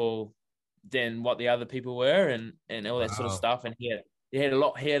respectful than what the other people were, and all that sort of stuff. And he had a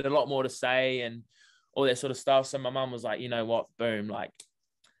lot more to say and all that sort of stuff. So my mum was like, you know what, boom, like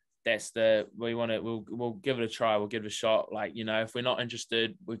we'll give it a try, we'll give it a shot. Like, you know, if we're not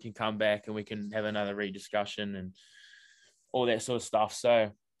interested, we can come back and we can have another rediscussion and all that sort of stuff.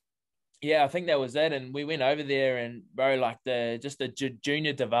 So yeah, I think that was it. And we went over there, and bro, like the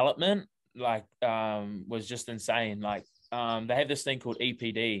junior development, like was just insane. Like they have this thing called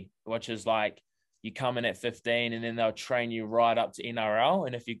EPD, which is like you come in at 15 and then they'll train you right up to NRL,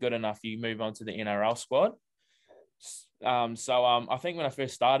 and if you're good enough, you move on to the NRL squad. I think when I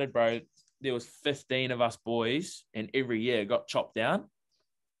first started, bro, there was 15 of us boys, and every year got chopped down.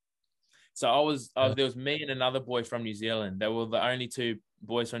 So there was me and another boy from New Zealand. They were the only 2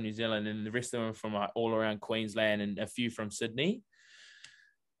 boys from New Zealand, and the rest of them from like all around Queensland and a few from Sydney.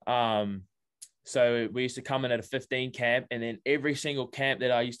 So we used to come in at a 15 camp, and then every single camp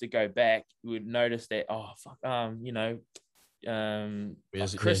that I used to go back, we would notice that,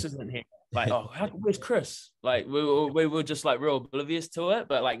 Chris isn't here. Like, where's Chris? Like we were just like real oblivious to it.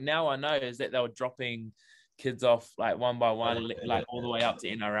 But like now I know is that they were dropping kids off like one by one, like all the way up to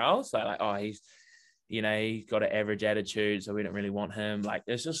NRL. So like, he's got an average attitude, so we don't really want him. Like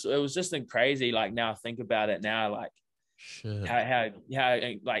it was just crazy. Like now I think about it now, like shit, how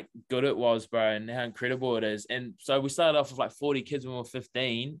like good it was, bro, and how incredible it is. And so we started off with like 40 kids when we were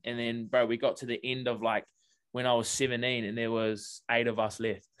 15, and then bro, we got to the end of like when I was 17, and there was 8 of us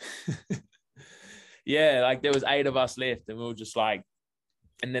left. Yeah, like there was 8 of us left, and we were just like,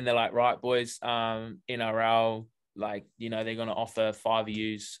 and then they're like, right, boys, NRL, like, you know, they're going to offer 5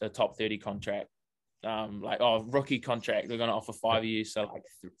 years a top 30 contract. Rookie contract, they're going to offer 5 years. So like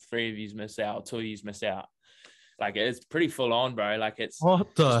 3 of you miss out, 2 of you miss out. Like it's pretty full on, bro. Like it's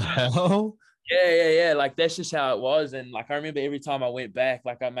what the hell? Yeah. Like that's just how it was. And like I remember every time I went back,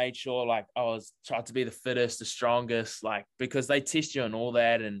 like I made sure like I was trying to be the fittest, the strongest, like because they test you and all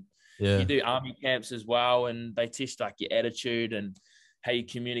that, and you do army camps as well, and they test like your attitude and how you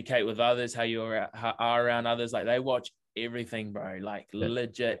communicate with others, how you are around others. Like they watch everything, bro. Like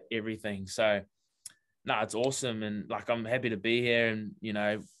legit everything. So it's awesome, and like I'm happy to be here, and you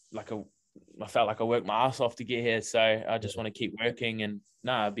know, like I felt like I worked my ass off to get here. So I just want to keep working and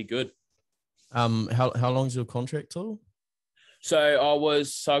it'd be good. How long's your contract till? So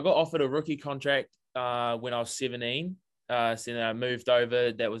I got offered a rookie contract when I was 17. So then I moved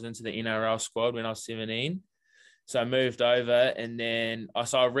over. That was into the NRL squad when I was 17. So I moved over, and then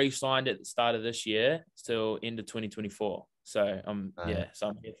I re-signed at the start of this year till end of 2024. So so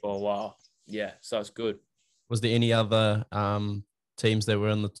I'm here for a while. Yeah, so it's good. Was there any other teams that were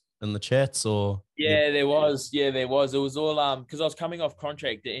in the chats or? Yeah, there was. Yeah, there was. It was all because I was coming off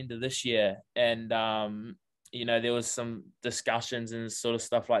contract at the end of this year, and there was some discussions and sort of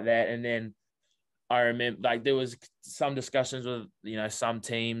stuff like that. And then I remember like there was some discussions with some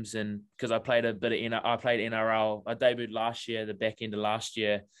teams, and because I played a bit of I played NRL. I debuted last year, the back end of last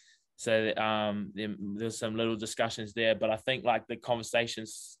year. So there was some little discussions there, but I think like the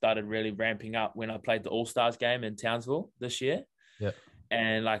conversations started really ramping up when I played the All Stars game in Townsville this year. Yeah.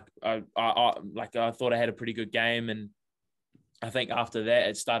 And like I thought I had a pretty good game, and I think after that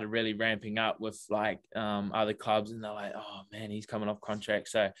it started really ramping up with like other clubs, and they're like, oh man, he's coming off contract.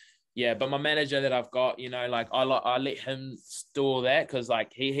 So yeah, but my manager that I've got, I let him do all that because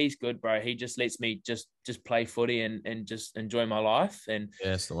like he's good, bro. He just lets me just play footy and just enjoy my life, and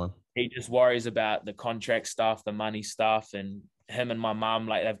yeah, that's the one. He just worries about the contract stuff, the money stuff, and him and my mum,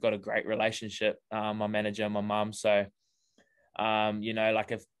 like they've got a great relationship. My manager and my mum, so.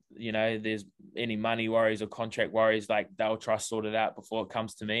 Like if there's any money worries or contract worries, like they'll try to sort it out before it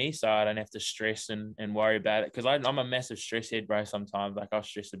comes to me, so I don't have to stress and worry about it, because I'm a massive stress head, bro. Sometimes like I'll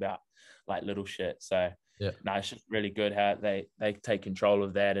stress about like little shit. So yeah, it's just really good how they take control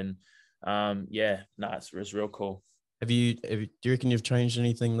of that, and it's real cool. Do you reckon you've changed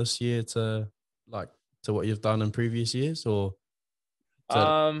anything this year to what you've done in previous years, or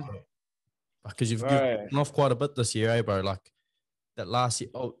because you've gone off quite a bit this year, eh, bro? Like that last year,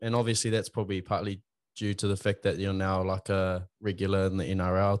 and obviously that's probably partly due to the fact that you're now like a regular in the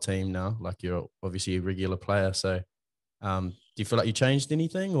NRL team now, like you're obviously a regular player. So do you feel like you changed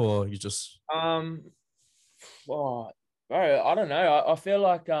anything, or you just bro, I don't know. I feel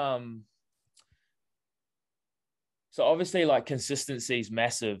like so obviously like consistency is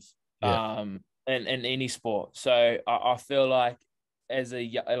massive in any sport. So I feel like as a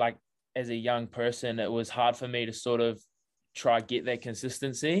young person, it was hard for me to sort of try get that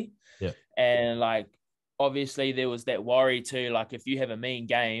consistency. Yeah. And like obviously there was that worry too, like if you have a mean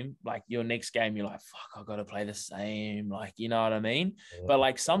game, like your next game you're like, fuck, I gotta play the same, like, you know what I mean? Yeah. But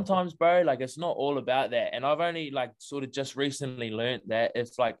like sometimes, bro, like it's not all about that. And I've only like sort of just recently learned that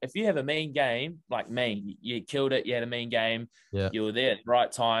if you have a mean game, like you killed it, you had a mean game, you were there at the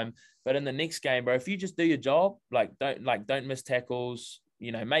right time, but in the next game, bro, if you just do your job, don't miss tackles,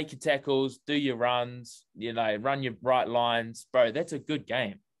 make your tackles, do your runs, run your right lines, bro, that's a good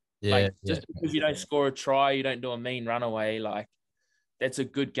game. Just because you don't score a try, you don't do a mean runaway, like that's a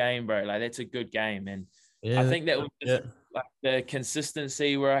good game, bro. Like that's a good game. And I think that was just like the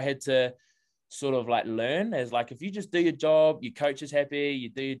consistency where I had to sort of like learn is like, if you just do your job, your coach is happy, you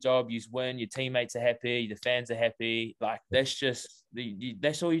do your job, you win, your teammates are happy, the fans are happy. Like that's just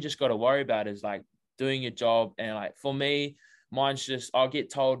that's all you just got to worry about is like doing your job. And like for me, mine's just, I'll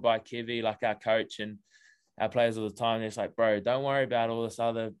get told by Kevy, like our coach and our players all the time, it's like, bro, don't worry about all this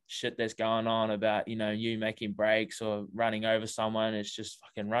other shit that's going on about, you making breaks or running over someone. It's just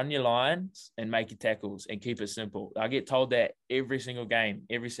fucking run your lines and make your tackles and keep it simple. I get told that every single game,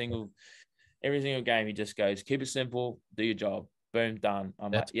 every single game. He just goes, keep it simple, do your job, boom, done.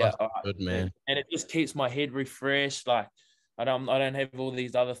 I'm that's like, yeah, all right, good, man. And it just keeps my head refreshed. Like I don't have all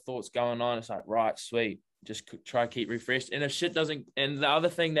these other thoughts going on. It's like, right, sweet. Just try to keep refreshed. And if shit doesn't, and the other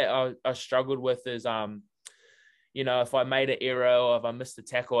thing that I struggled with is, if I made an error or if I missed a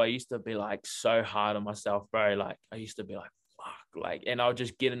tackle, I used to be like so hard on myself, bro. Like I used to be like, fuck, like, and I'll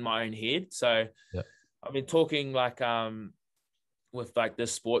just get in my own head. So I've been talking like, with like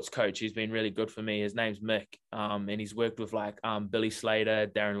this sports coach. He's been really good for me. His name's Mick. And he's worked with like, Billy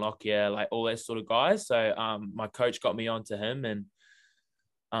Slater, Darren Lockyer, like all that sort of guys. So, my coach got me onto him and,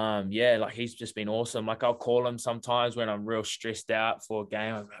 like he's just been awesome. Like I'll call him sometimes when I'm real stressed out for a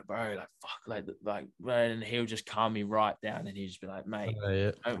game. I'm like, bro, like fuck, like, and he'll just calm me right down, and he'll just be like, mate,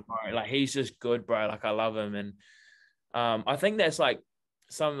 don't worry. Like he's just good, bro. Like I love him, and I think that's like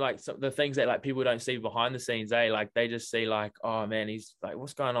some the things that like people don't see behind the scenes. Like they just see like, oh man, he's like,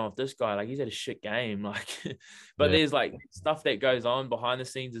 what's going on with this guy? Like he's had a shit game, like, but there's like stuff that goes on behind the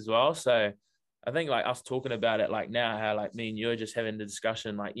scenes as well. So I think like us talking about it like now, how like me and you are just having the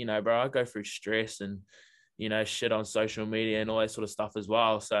discussion, like, bro, I go through stress and, shit on social media and all that sort of stuff as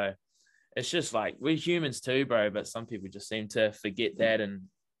well. So it's just like, we're humans too, bro, but some people just seem to forget that and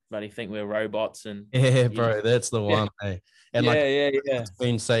bloody think we're robots and Yeah, bro, that's the one. Hey. And like, yeah.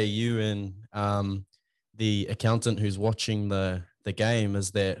 between say you and the accountant who's watching the game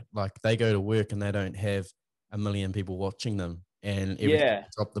is that like they go to work and they don't have a million people watching them, and every time they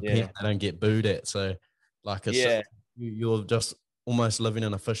drop the pen, they don't get booed at. So like it's just, you're just almost living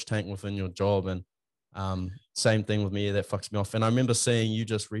in a fish tank within your job. And same thing with me, that fucks me off. And I remember seeing you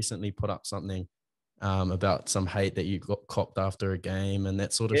just recently put up something about some hate that you got copped after a game and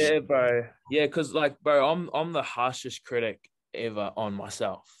that sort of shit. Bro. Yeah, because like, bro, I'm the harshest critic ever on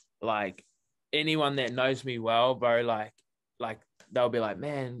myself. Like anyone that knows me well, bro, like they'll be like,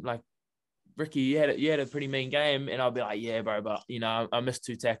 man, like Riki, you had a pretty mean game, and I'll be like, yeah, bro, but you know, I missed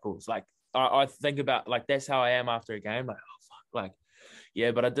 2 tackles. Like I think about like that's how I am after a game. Like, oh fuck, like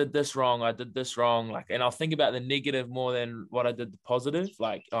yeah, but I did this wrong. Like, and I'll think about the negative more than what I did the positive.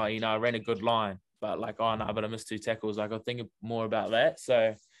 Like, oh, you know, I ran a good line, but like, oh no, but I missed 2 tackles. Like, I'll think more about that.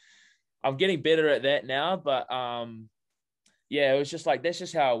 So I'm getting better at that now. But yeah, it was just like that's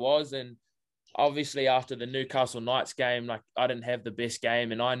just how it was. And obviously after the Newcastle Knights game, like I didn't have the best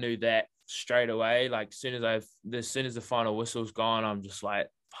game, and I knew that straight away. Like as soon as the final whistle's gone, I'm just like,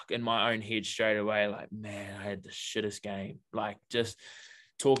 fuck, in my own head straight away, like, man, I had the shittest game. Like just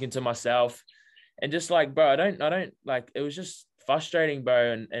talking to myself and just like, bro, I don't like, it was just frustrating,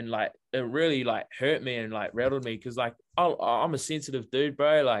 bro. And like, it really like hurt me and like rattled me. Cause like, I'm a sensitive dude,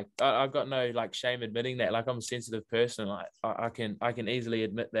 bro. Like I got no like shame admitting that. Like I'm a sensitive person. Like I can easily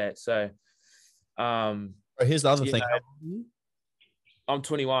admit that. So, Here's the other thing. I'm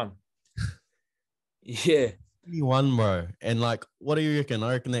 21. Yeah. 21, bro. And like, what do you reckon?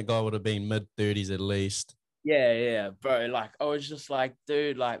 I reckon that guy would have been mid-30s at least. Yeah, bro. Like, I was just like,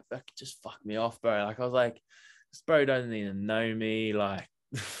 dude, like, just fuck me off, bro. Like, I was like, this bro doesn't even know me. Like,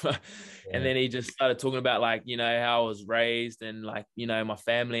 and then he just started talking about, like, you know, how I was raised and, like, you know, my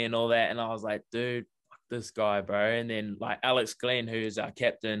family and all that. And I was like, dude, fuck this guy, bro. And then, like, Alex Glenn, who's our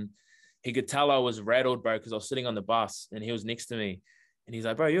captain, he could tell I was rattled, bro, because I was sitting on the bus and he was next to me. And he's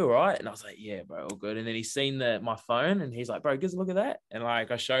like, bro, you all right? And I was like, yeah, bro, all good. And then he's seen my phone and he's like, bro, give us a look at that. And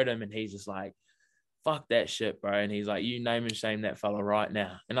like, I showed him and he's just like, fuck that shit, bro. And he's like, you name and shame that fella right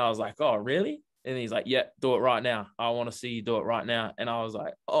now. And I was like, oh, really? And he's like, yeah, do it right now. I want to see you do it right now. And I was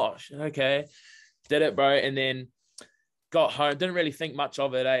like, oh, okay. Did it, bro. And then got home, didn't really think much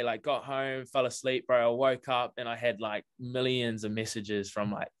of it, Like got home, fell asleep, bro. I woke up and I had like millions of messages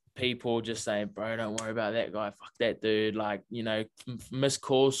from like people just saying, bro, don't worry about that guy. Fuck that dude. Like, you know, missed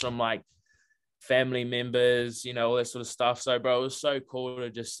calls from like family members, you know, all that sort of stuff. So, bro, it was so cool to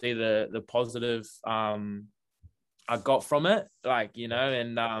just see the positive I got from it. Like, you know,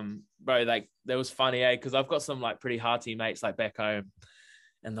 and bro, like that was funny, because I've got some like pretty hearty mates like back home.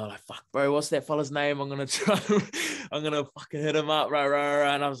 And they're like, fuck, bro, what's that fella's name? I'm going to fucking hit him up, bro.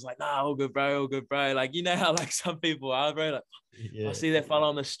 And I was like, nah, all good, bro. Like, you know how like some people are, bro? Like, I see that fella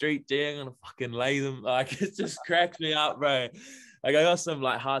on the street, I'm going to fucking lay them. Like, it just cracks me up, bro. Like, I got some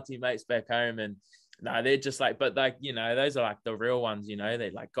like hearty mates back home and no, they're just like, but like, you know, those are like the real ones, you know,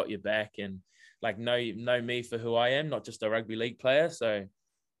 they like got your back and like know me for who I am, not just a rugby league player. So,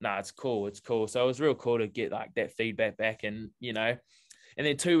 no, it's cool. So it was real cool to get like that feedback back and, you know, and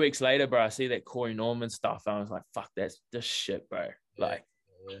then 2 weeks later, bro, I see that Corey Norman stuff. And I was like, fuck, that's just shit, bro. Like,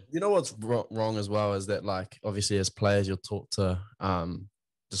 you know what's wrong as well is that, like, obviously as players, you're taught to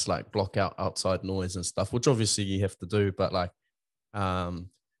just like block out outside noise and stuff, which obviously you have to do, but like,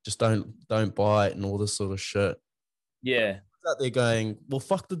 just don't bite and all this sort of shit. Yeah. Out there going, well,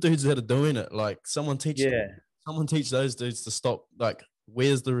 fuck the dudes that are doing it. Like, someone teach those dudes to stop. Like,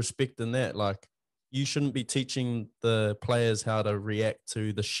 where's the respect in that? Like, you shouldn't be teaching the players how to react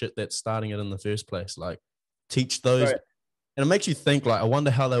to the shit that's starting it in the first place. Like, teach those. Right. And it makes you think, like, I wonder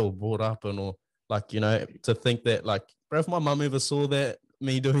how they were brought up and, or like, you know, to think that, like, bro, if my mum ever saw that,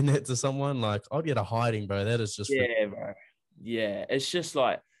 me doing that to someone, like, I'd get a hiding, bro. That is just. Yeah, bro. Yeah. It's just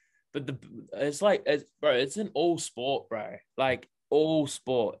like, but it's in all sport, bro. Like, all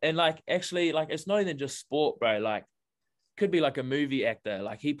sport. And, like, actually, like, it's not even just sport, bro. Like, could be like a movie actor.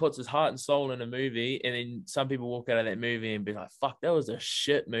 Like, he puts his heart and soul in a movie, and then some people walk out of that movie and be like, fuck, that was a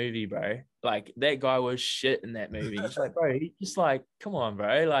shit movie, bro. Like, that guy was shit in that movie. It's like, bro, he's just like, come on,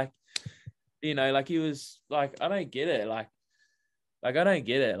 bro. Like, you know, like, he was like, I don't get it. Like, I don't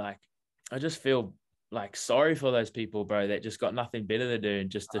get it. Like, I just feel like sorry for those people, bro, that just got nothing better to do and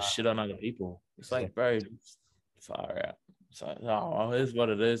just to shit on other people. It's like, bro, far out. So, oh, it is what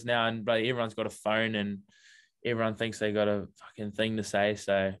it is now. And, bro, everyone's got a phone and everyone thinks they got a fucking thing to say.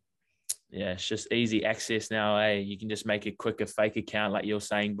 So, yeah, it's just easy access now, You can just make a fake account like you were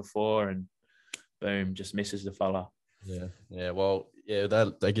saying before and boom, just message the fella. Yeah. Well, yeah,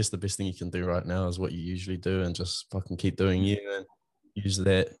 that I guess the best thing you can do right now is what you usually do and just fucking keep doing you and use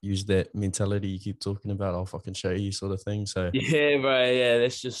that mentality you keep talking about. I'll fucking show you sort of thing. So Yeah, bro. Yeah,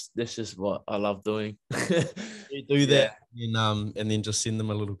 that's just what I love doing. you do Yeah. that and then just send them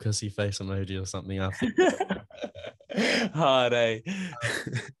a little kissy face emoji or something after. Hard, eh?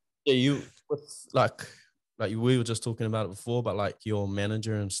 Yeah, you with like we were just talking about it before, but like your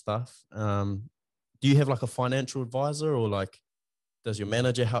manager and stuff. Do you have like a financial advisor or like does your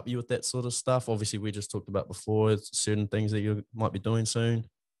manager help you with that sort of stuff? Obviously, we just talked about before certain things that you might be doing soon.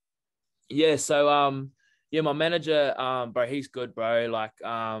 Yeah, so yeah, my manager, bro, he's good, bro. Like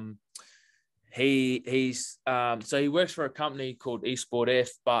he's so he works for a company called Esport F,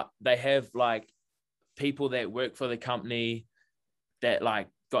 but they have like people that work for the company that like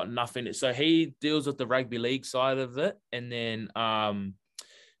got nothing. So he deals with the rugby league side of it, and then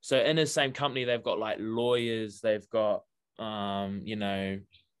so in his same company they've got like lawyers, they've got you know,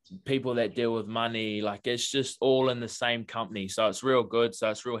 people that deal with money. Like it's just all in the same company, so it's real good. So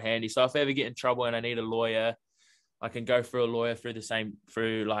it's real handy. So if I ever get in trouble and I need a lawyer, I can go through a lawyer through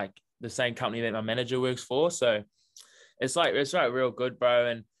like the same company that my manager works for. So it's like real good, bro.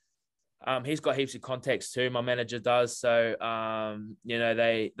 And he's got heaps of contacts too. My manager does. So, you know,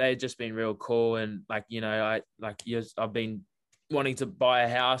 they just been real cool. And like, you know, I've been wanting to buy a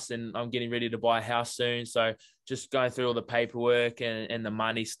house and I'm getting ready to buy a house soon. So just going through all the paperwork and the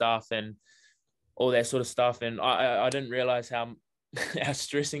money stuff and all that sort of stuff. And I didn't realize how, how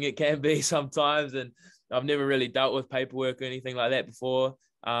stressing it can be sometimes. And I've never really dealt with paperwork or anything like that before,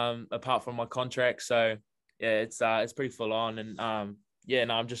 apart from my contract. So yeah, it's pretty full on. And, yeah,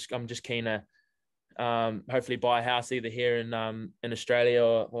 no, I'm just keen to hopefully buy a house either here in Australia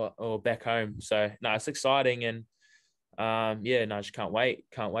or back home. So no, it's exciting and yeah, no, I just can't wait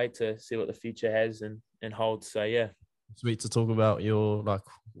to see what the future has and holds. So yeah. Sweet to talk about your like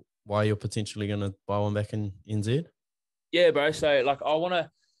why you're potentially gonna buy one back in NZ. Yeah, bro. So like I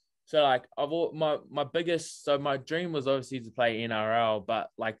wanna so like my biggest so my dream was obviously to play NRL, but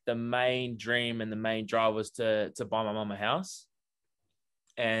like the main dream and the main drive was to buy my mum a house.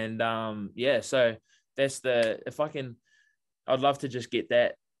 And yeah, so that's if I can, I'd love to just get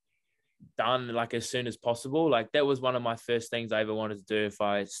that done like as soon as possible. Like that was one of my first things I ever wanted to do if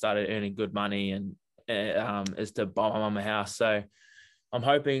I started earning good money and is to buy my mum a house. So I'm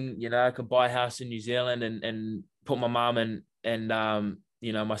hoping, you know, I can buy a house in New Zealand and put my mum and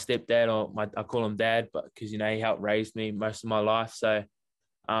you know, my stepdad or I call him dad, but because, you know, he helped raise me most of my life. So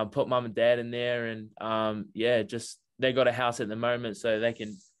put mum and dad in there and yeah, just they got a house at the moment, so they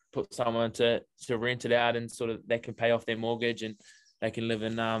can put someone to rent it out and sort of they can pay off their mortgage and they can live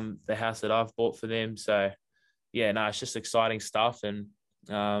in the house that I've bought for them. So yeah, no, it's just exciting stuff. And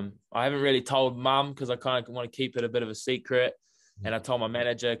I haven't really told mum because I kind of want to keep it a bit of a secret. And I told my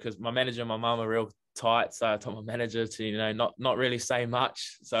manager because my manager and my mum are real tight, so I told my manager to, you know, not really say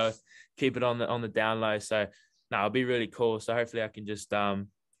much, so keep it on the down low. So no, it'll be really cool. So hopefully I can just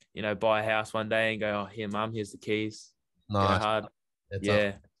you know, buy a house one day and go, oh, here, mum, here's the keys. Nice. Go hard. That's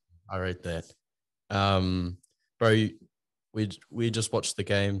Yeah. I rate that. Bro, we just watched the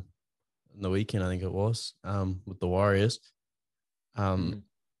game in the weekend, I think it was, with the Warriors.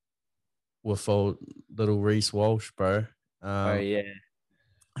 With old little Reece Walsh, bro. Oh yeah.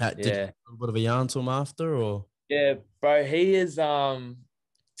 Did you have a little bit of a yarn to him after or? Yeah, bro, he is bro,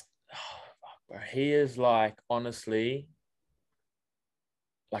 he is like honestly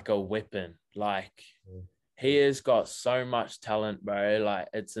like a weapon. Like he has got so much talent, bro. Like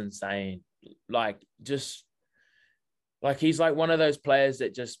it's insane. Like just like he's like one of those players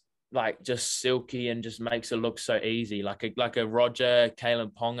that just silky and just makes it look so easy. Like a Roger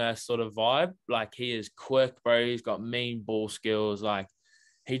Kalen Ponga sort of vibe. Like he is quick, bro. He's got mean ball skills. Like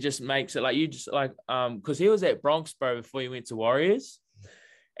he just makes it like you just like because he was at Bronx, bro, before he went to Warriors.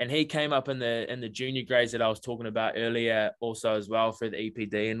 And he came up in the junior grades that I was talking about earlier, also as well for the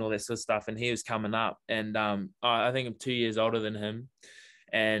EPD and all that sort of stuff. And he was coming up, and I think I'm 2 years older than him.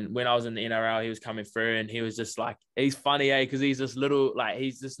 And when I was in the NRL, he was coming through, and he was just like, he's funny, because he's this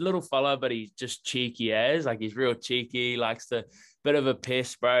little fella, but he's just cheeky like he's real cheeky, likes to bit of a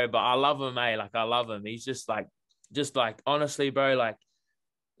piss, bro. But I love him, like I love him. He's just like honestly, bro,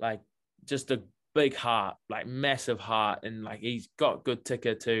 like just a big heart, like massive heart, and like he's got good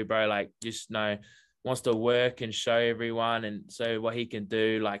ticker too, bro. Like just wants to work and show everyone and so what he can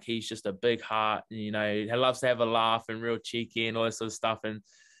do. Like he's just a big heart, and, you know, he loves to have a laugh and real cheeky and all this sort of stuff. And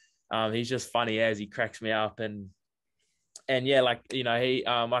he's just funny as he cracks me up. And yeah, like, you know, he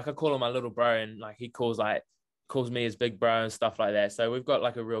like I call him my little bro, and like he calls me his big bro and stuff like that. So we've got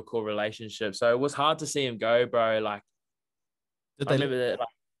like a real cool relationship. So it was hard to see him go, bro. Like Did I they remember that. Like,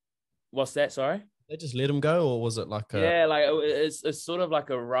 what's that? Sorry. they just let him go, or was it like a Yeah, like it's sort of like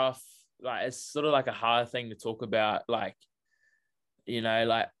a rough, like it's sort of like a hard thing to talk about. Like,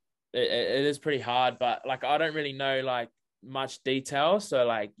 like it is pretty hard, but like I don't really know like much detail. So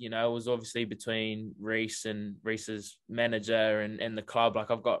like, it was obviously between Reese and Reese's manager and the club.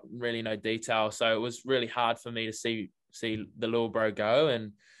 Like I've got really no detail. So it was really hard for me to see the little bro go.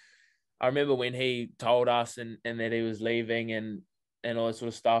 And I remember when he told us and that he was leaving and all that sort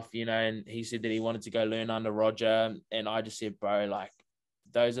of stuff, and he said that he wanted to go learn under Roger. And I just said, bro, like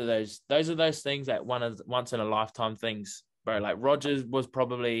those are those things that once in a lifetime things, bro. Like Rogers was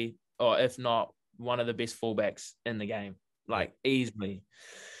probably, or if not, one of the best fullbacks in the game, like easily.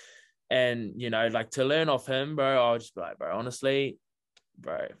 And like to learn off him, bro, I'll just be like, bro, honestly,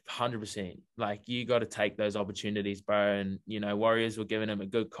 bro, 100%. Like you got to take those opportunities, bro. And Warriors were giving him a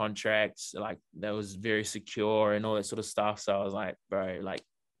good contract, like that was very secure and all that sort of stuff. So I was like, bro, like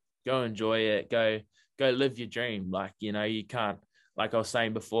go enjoy it, go live your dream. Like you can't, like I was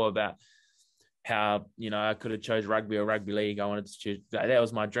saying before about how I could have chose rugby or rugby league. I wanted to choose that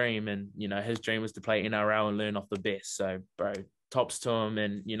was my dream, and his dream was to play NRL and learn off the best. So, bro, tops to him,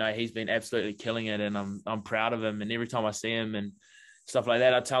 and he's been absolutely killing it, and I'm proud of him. And every time I see him and stuff like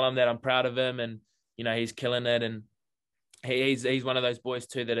that, I tell him that I'm proud of him, and he's killing it. And he's one of those boys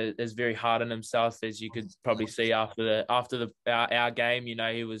too that is very hard on himself, as you could probably see after our game.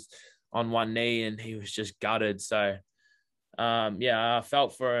 He was on one knee and he was just gutted. So I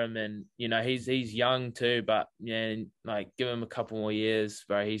felt for him, and he's young too, but like give him a couple more years,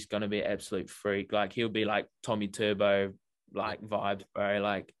 bro. He's gonna be an absolute freak. Like he'll be like Tommy Turbo like vibes, bro.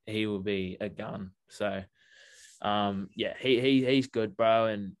 Like he will be a gun. So he's good, bro.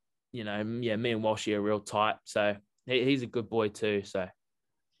 And me and Walshy are real tight, so he's a good boy too. So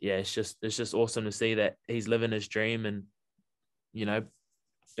yeah, it's just awesome to see that he's living his dream and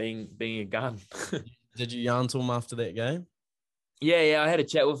being a gun. Did you yarn to him after that game? Yeah, I had a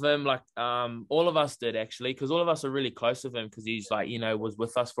chat with him. Like, all of us did actually, because all of us are really close with him, because he's like, was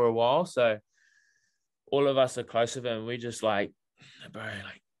with us for a while. So all of us are close with him. We just like, bro,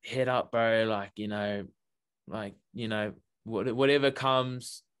 like head up, bro. Like, whatever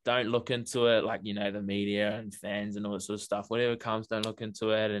comes, don't look into it. Like, the media and fans and all that sort of stuff. Whatever comes, don't look into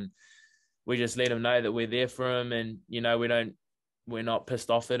it. And we just let him know that we're there for him, and we're not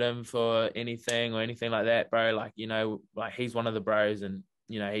pissed off at him for anything or anything like that, bro. Like, like he's one of the bros, and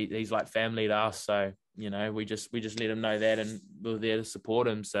he's like family to us. So we just let him know that, and we're there to support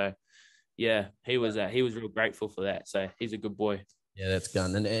him. So yeah, he was real grateful for that. So he's a good boy. Yeah, that's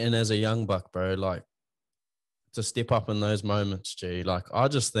gun. And as a young buck, bro, like to step up in those moments, G. Like I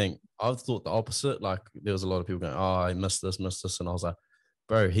just think I've thought the opposite. Like there was a lot of people going, "Oh, I missed this," and I was like,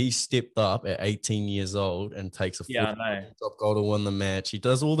 bro, he stepped up at 18 years old and takes a top goal to win the match. He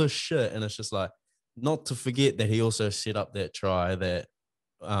does all this shit, and it's just like, not to forget that he also set up that try that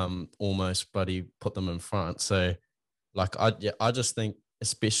almost Buddy put them in front. So, like, I just think,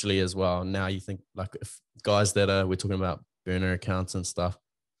 especially as well, now you think like if guys that we're talking about burner accounts and stuff,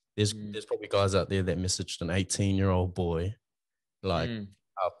 there's probably guys out there that messaged an 18-year-old boy like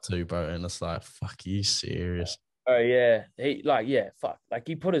up to, bro, and it's like, fuck, you serious? Oh yeah, fuck. Like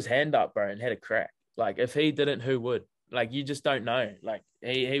he put his hand up, bro, and had a crack. Like if he didn't, who would? Like you just don't know. Like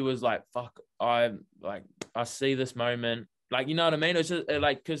he was like, fuck, I see this moment. Like, you know what I mean? It's just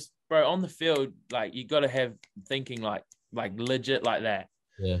like, cause bro, on the field, like you got to have thinking like legit like that.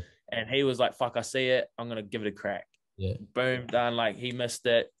 Yeah. And he was like, fuck, I see it. I'm gonna give it a crack. Yeah. Boom, done. Like he missed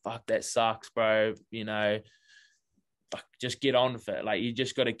it. Fuck, that sucks, bro. Just get on with it. Like you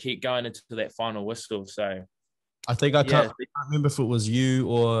just got to keep going into that final whistle. So. I think I can't remember if it was you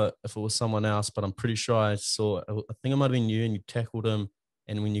or if it was someone else, but I'm pretty sure I saw. I think it might have been you, and you tackled him,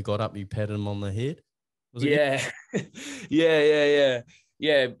 and when you got up, you patted him on the head. Was it you?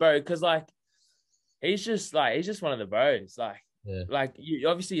 yeah, bro. Because like he's just one of the bros. Like you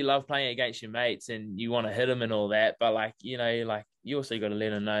obviously you love playing against your mates and you want to hit them and all that, but like like you also got to let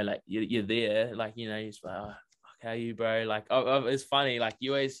them know like you're there. Like you're just like, oh, fuck, how you, bro? Like it's funny. Like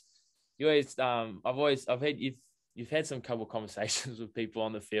you always I've had you've had some couple conversations with people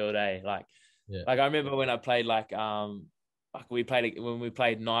on the field, eh? Like I remember when I played when we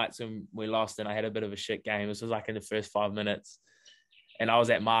played Knights and we lost, and I had a bit of a shit game. This was like in the first 5 minutes, and I was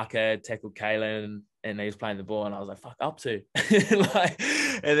at marker, tackled Kalen, and he was playing the ball, and I was like, fuck, up to.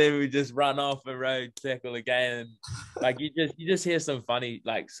 And then we just run off and road tackle again. Like you just hear some funny,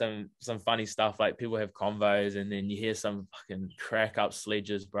 like some funny stuff, like people have convos, and then you hear some fucking crack up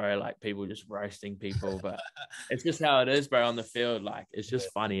sledges, bro, like people just roasting people. But it's just how it is, bro, on the field. Like it's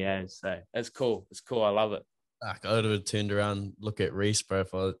just funny as. So it's cool. I love it. Like, I would have turned around, look at Reese, bro,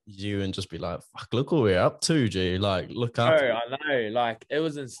 for you, and just be like, "Fuck, look what we're up to, G." Like, look Bro, up. I know, like it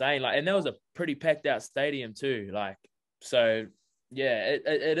was insane. Like, and there was a pretty packed out stadium too. Like, so yeah,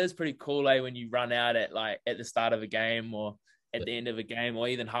 it is pretty cool, when you run out at like at the start of a game or at the end of a game or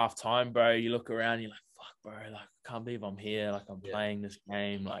even half time, bro. You look around, you're like, fuck, bro, like I can't believe I'm here, like I'm playing this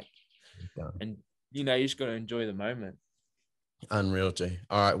game, like, and you just got to enjoy the moment. Unreal, G.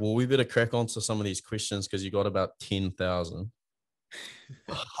 All right, well, we better crack on to some of these questions because you got about 10,000.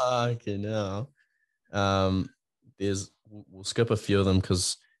 Okay, now, um, we'll skip a few of them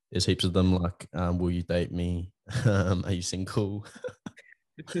because there's heaps of them. Like, will you date me? Are you single?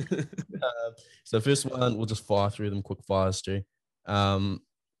 So first one, we'll just fire through them quick fires, Stu.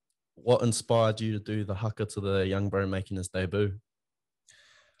 What inspired you to do the haka to the young bro making his debut?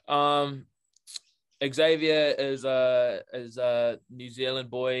 Xavier is a New Zealand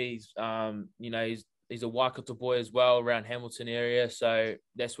boy. He's a Waikato boy as well, around Hamilton area. So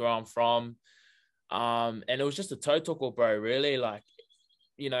that's where I'm from. And it was just a toe tackle, bro. Really, like,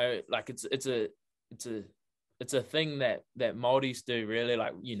 like it's a thing that Māoris do, really.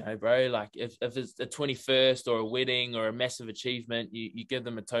 Like, bro, like if it's a 21st or a wedding or a massive achievement, you give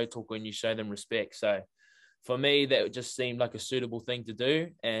them a toe tackle and you show them respect. So for me, that just seemed like a suitable thing to do.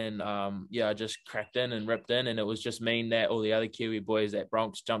 And I just cracked in and ripped in. And it was just mean that all the other Kiwi boys at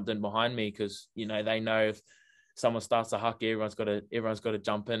Bronx jumped in behind me because, they know if someone starts a haka, everyone's got to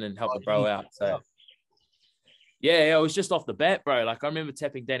jump in and help the bro out. So yeah, it was just off the bat, bro. Like, I remember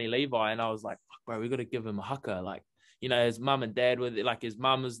tapping Danny Levi and I was like, fuck, bro, we got to give him a haka. Like, his mum and dad were there, like his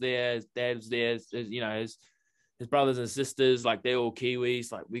mum was there, his dad was there, his brothers and sisters, like they're all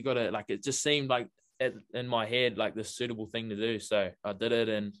Kiwis. Like, we got to, like, it just seemed like in my head, like the suitable thing to do. So I did it.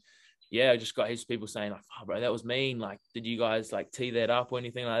 And yeah, I just got heaps of people saying like, oh, bro, that was mean. Like, did you guys like tee that up or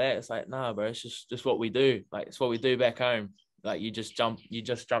anything like that? It's like, nah, bro, it's just what we do. Like, it's what we do back home. Like, you just jump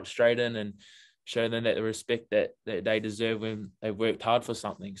straight in and show them that the respect that they deserve when they've worked hard for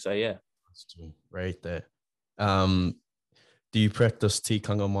something. So yeah. Right there. Do you practice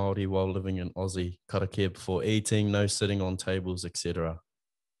tikanga Māori while living in Aussie? Karakia before eating, no sitting on tables, etc.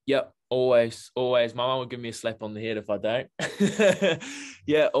 Yep, always. My mum would give me a slap on the head if I don't.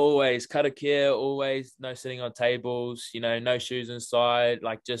 Yeah, always. Karakia, always. No sitting on tables, no shoes inside,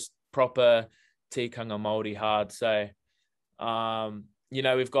 like just proper tikanga Māori hard. So,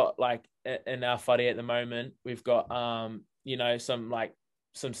 we've got like in our whare at the moment, we've got,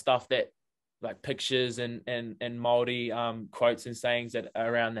 some stuff that like pictures and Māori quotes and sayings that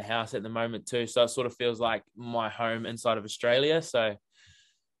are around the house at the moment too. So it sort of feels like my home inside of Australia. So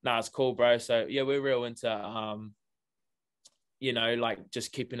no, it's cool, bro. So yeah, we're real into, like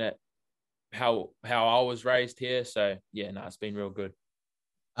just keeping it how I was raised here. So yeah, no, it's been real good.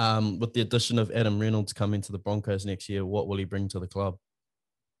 With the addition of Adam Reynolds coming to the Broncos next year, what will he bring to the club?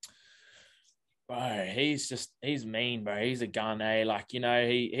 Bro, he's mean, bro. He's a gun, eh? Like,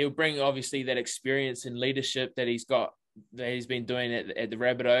 he'll bring obviously that experience and leadership that he's got, that he's been doing at the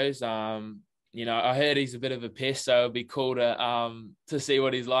Rabbitohs. I heard he's a bit of a pest, so it'll be cool to see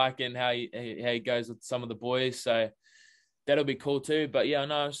what he's like and how he goes with some of the boys. So that'll be cool too. But yeah,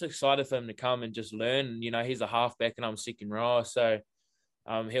 no, I'm just excited for him to come and just learn. He's a halfback and I'm second row, so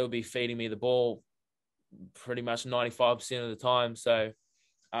he'll be feeding me the ball pretty much 95% of the time. So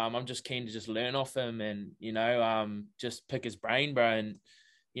I'm just keen to just learn off him and, just pick his brain, bro. And,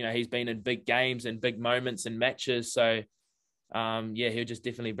 he's been in big games and big moments and matches. So, he'll just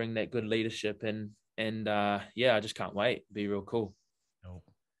definitely bring that good leadership and I just can't wait. It'll be real cool.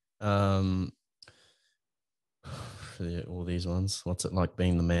 All these ones. What's it like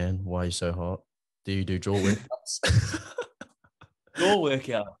being the man? Why are you so hot? Do you do jaw workouts? Jaw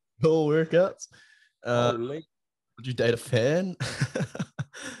workout. Jaw workouts. Holy. Would you date a fan?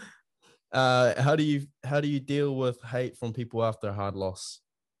 How do you deal with hate from people after a hard loss?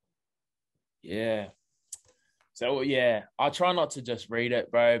 Yeah. So yeah, I try not to just read it,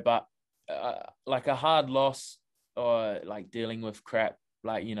 bro. But like a hard loss or like dealing with crap,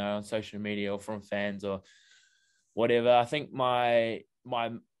 like on social media or from fans or whatever. I think my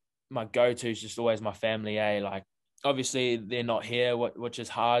go-to is just always my family. Like obviously they're not here, which is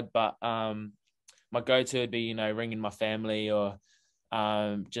hard, but my go-to would be ringing my family or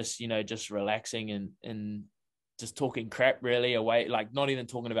just relaxing and just talking crap really away, like not even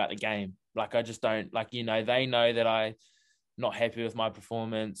talking about the game. Like I just don't like, they know that I'm not happy with my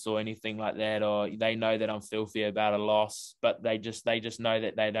performance or anything like that, or they know that I'm filthy about a loss, but they just know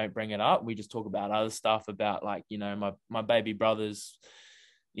that they don't bring it up. We just talk about other stuff about like, my baby brother's,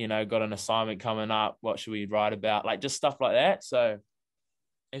 got an assignment coming up. What should we write about? Like just stuff like that. So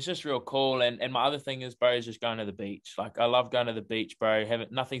it's just real cool. And my other thing is, bro, is just going to the beach. Like, I love going to the beach, bro.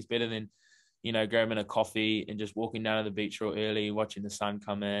 Nothing's better than, you know, grabbing a coffee and just walking down to the beach real early, watching the sun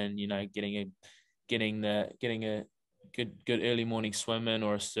come in, you know, getting a good early morning swim in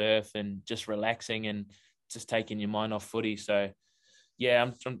or a surf, and just relaxing and just taking your mind off footy. So yeah,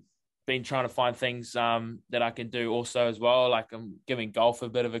 I'm been trying to find things that I can do also as well. Like, I'm giving golf a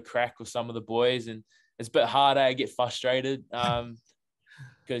bit of a crack with some of the boys, and it's a bit harder. I get frustrated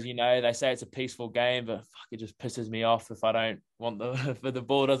because, you know, they say it's a peaceful game, but fuck, it just pisses me off if I don't want if the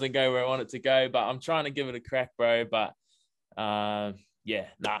ball doesn't go where I want it to go. But I'm trying to give it a crack, bro. But yeah,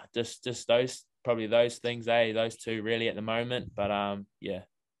 just those things, those two really at the moment. But yeah.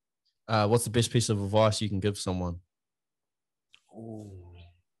 What's the best piece of advice you can give someone? Ooh.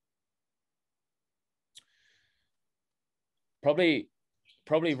 Probably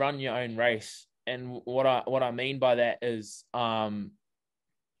run your own race. And what I mean by that is don't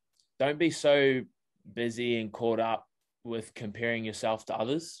be so busy and caught up with comparing yourself to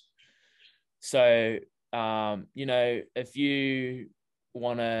others. So you know, if you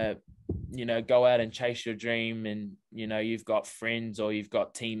want to, you know, go out and chase your dream, and, you know, you've got friends or you've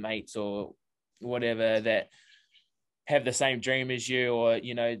got teammates or whatever that have the same dream as you, or,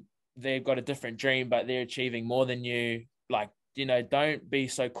 you know, they've got a different dream but they're achieving more than you, like, you know, don't be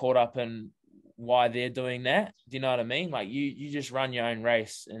so caught up in why they're doing that. Do you know what I mean? Like, you just run your own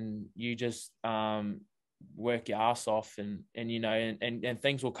race, and you just work your ass off, and you know, and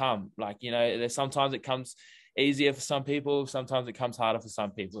things will come. Like, you know, there's sometimes it comes easier for some people, sometimes it comes harder for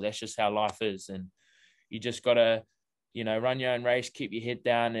some people. That's just how life is. And you just gotta, you know, run your own race, keep your head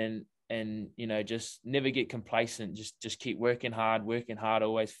down, and you know, just never get complacent. Just keep working hard,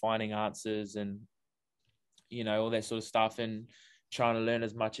 always finding answers, and, you know, all that sort of stuff, and trying to learn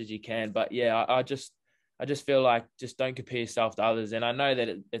as much as you can. But yeah, I just feel like, just don't compare yourself to others. And I know that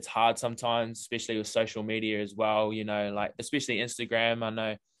it's hard sometimes, especially with social media as well, you know, like especially Instagram. I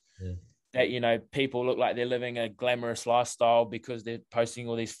know that, you know, people look like they're living a glamorous lifestyle because they're posting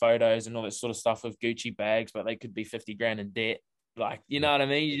all these photos and all that sort of stuff with Gucci bags, but they could be 50 grand in debt. Like, you know what I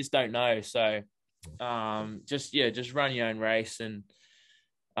mean? You just don't know. So just run your own race, and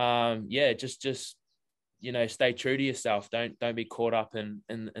just you know, stay true to yourself. Don't be caught up in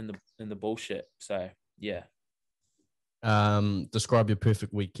the bullshit. So yeah. Describe your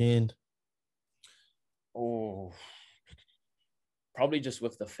perfect weekend. Oh, probably just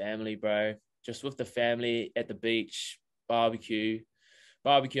with the family, bro. Just with the family at the beach, barbecue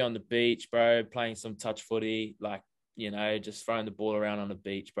on the beach, bro. Playing some touch footy, like, you know, just throwing the ball around on the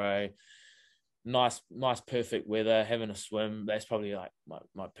beach, bro. Nice, perfect weather, having a swim. That's probably like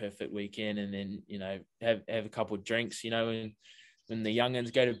my perfect weekend. And then, you know, have a couple of drinks, you know, when the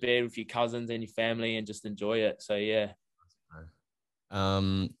youngins go to bed with your cousins and your family, and just enjoy it. So yeah.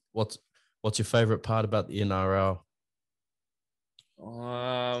 What's your favorite part about the NRL?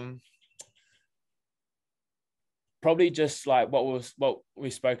 Probably just like what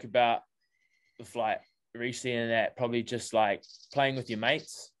we spoke about with like Riki and that. Probably just like playing with your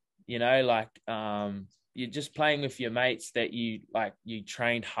mates. You know, like you're just playing with your mates that you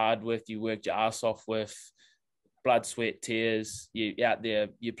trained hard with, you worked your ass off with, blood, sweat, tears. You out there,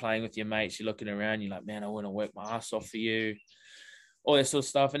 you're playing with your mates, you're looking around, you're like, man, I want to work my ass off for you, all that sort of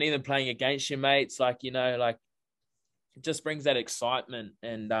stuff. And even playing against your mates, like, you know, like, it just brings that excitement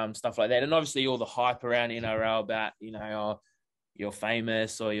and stuff like that. And obviously all the hype around NRL about, you know, oh, you're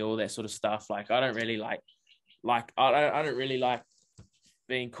famous or you're all that sort of stuff. Like, I don't really like I don't really like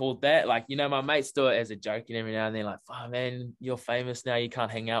being called that. Like, you know, my mates do it as a joke, and every now and then, like, oh man, you're famous now, you can't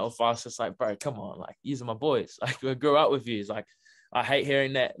hang out with us. It's like, bro, come on, like, these are my boys. Like, we grew up with you. It's like, I hate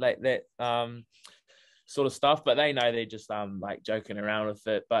hearing that, like that sort of stuff, but they know they're just like joking around with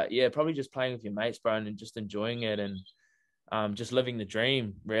it. But yeah, probably just playing with your mates, bro, and just enjoying it, and just living the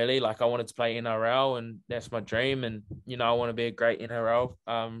dream, really. Like, I wanted to play NRL, and that's my dream. And, you know, I want to be a great NRL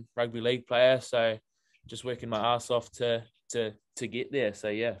rugby league player. So just working my ass off to get there. So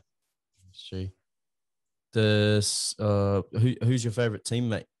yeah. See, who's your favorite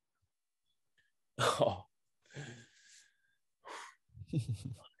teammate? Oh,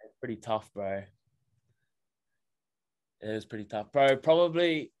 pretty tough, bro. It was pretty tough, bro.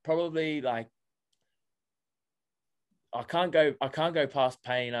 Probably like, I can't go past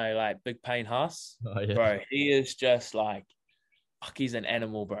Payne, like Big Payne Haas. Oh, yeah. Bro, he is just like, fuck, he's an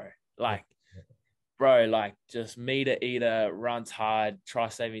animal, bro. Like, bro, like, just meter eater, runs hard, try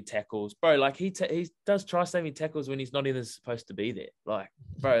saving tackles, bro. Like, he does try saving tackles when he's not even supposed to be there. Like,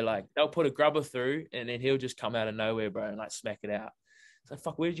 bro, like, they'll put a grubber through, and then he'll just come out of nowhere, bro, and like smack it out. So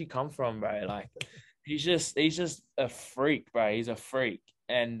fuck, where did you come from, bro? Like, he's just a freak, bro. He's a freak.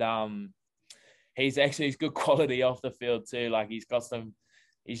 and he's good quality off the field too. Like he's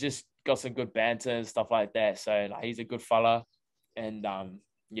just got some good banter and stuff like that. So like he's a good fella, and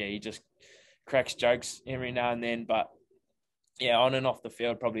yeah, he just cracks jokes every now and then. But yeah, on and off the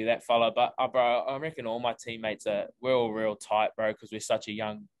field, probably that fella. But bro, I reckon all my teammates we're all real tight, bro, because we're such a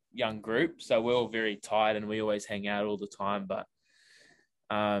young group. So we're all very tight, and we always hang out all the time. But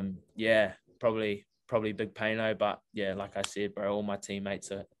yeah, probably big Pano. But yeah, like I said, bro, all my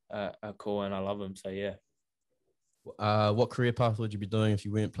teammates are cool, and I love them. So yeah. What career path would you be doing if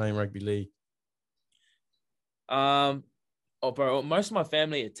you weren't playing rugby league? Oh, bro, most of my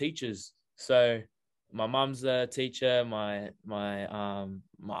family are teachers. So my mum's a teacher. My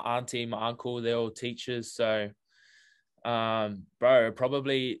auntie, my uncle, they're all teachers. So, bro,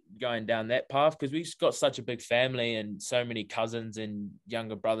 probably going down that path because we've got such a big family and so many cousins and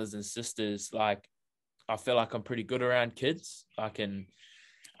younger brothers and sisters. Like, I feel like I'm pretty good around kids. I can,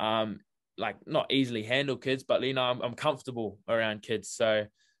 like not easily handle kids, but you know, I'm comfortable around kids. So,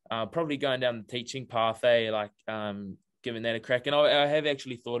 probably going down the teaching path, like giving that a crack. And I have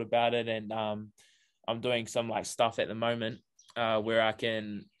actually thought about it, and I'm doing some like stuff at the moment where I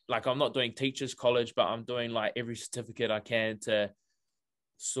can, like, I'm not doing teachers college, but I'm doing like every certificate I can to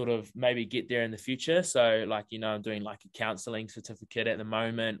sort of maybe get there in the future. So like, you know, I'm doing like a counseling certificate at the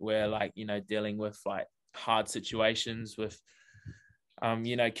moment where like, you know, dealing with like hard situations with,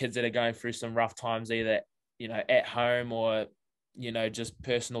 you know, kids that are going through some rough times, either, you know, at home or, you know, just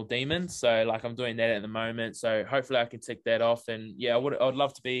personal demons. So like I'm doing that at the moment. So hopefully I can tick that off. And yeah, I'd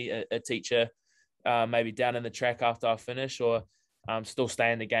love to be a teacher, maybe down in the track after I finish, or still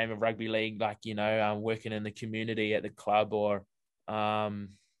stay in the game of rugby league, like, you know, working in the community at the club, or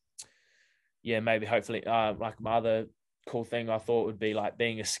yeah, maybe hopefully like my other cool thing I thought would be like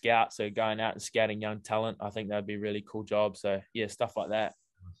being a scout. So going out and scouting young talent. I think that'd be a really cool job. So yeah, stuff like that.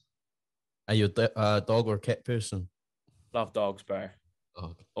 Are you a dog or a cat person? Love dogs, bro.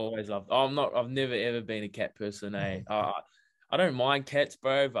 Oh. Always loved. I've never ever been a cat person. I don't mind cats,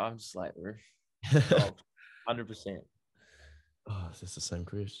 bro, but I'm just like dogs, 100%. Oh, that's the same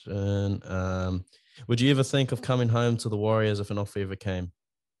question. Would you ever think of coming home to the Warriors if an offer ever came?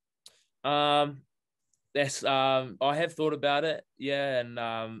 That's I have thought about it, yeah,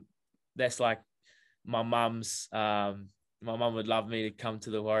 and that's like my mum's. My mum would love me to come to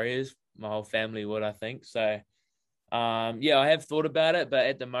the Warriors. My whole family would, I think. So, yeah, I have thought about it, but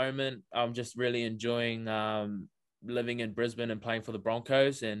at the moment, I'm just really enjoying living in Brisbane and playing for the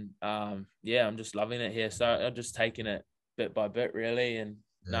Broncos, and yeah, I'm just loving it here. So I'm just taking it bit by bit, really, and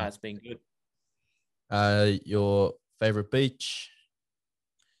no, it's been good. Your favorite beach?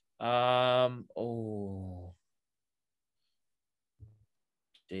 Oh,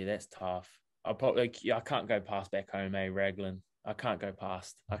 gee, that's tough. I can't go past back home, Raglan. I can't go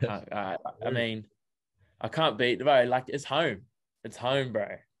past. I can't. I mean, I can't beat, bro. Like it's home. It's home, bro.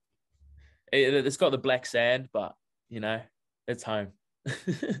 It's got the black sand, but you know, it's home.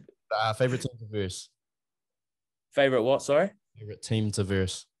 Favorite team to verse? Favorite what? Sorry. Favorite team to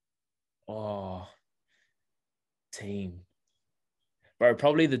verse? Oh, team, bro.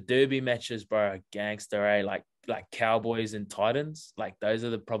 Probably the Derby matches, bro. Gangster, like Cowboys and Titans. Like those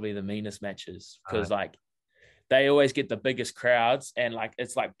are probably the meanest matches because like they always get the biggest crowds, and like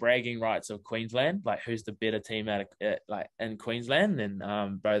it's like bragging rights of Queensland, like who's the better team out of like in Queensland.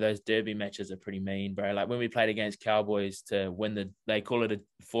 And bro, those Derby matches are pretty mean, bro. Like when we played against Cowboys to win they call it a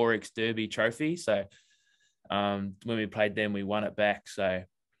 4X Derby trophy. So when we played them, we won it back. So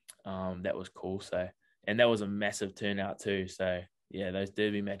that was cool. So, and that was a massive turnout too. So yeah, those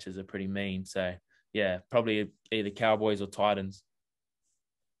Derby matches are pretty mean. So yeah, probably either Cowboys or Titans.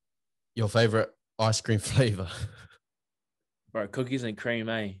 Your favorite ice cream flavor? Bro, cookies and cream,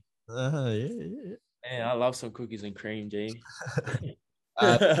 eh? Yeah. Man, I love some cookies and cream, G.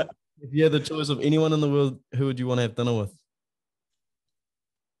 If you had the choice of anyone in the world, who would you want to have dinner with?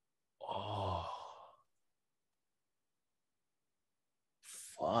 Oh,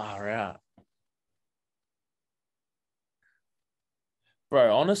 far out.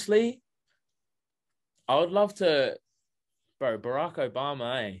 Bro, honestly, I would love to, bro, Barack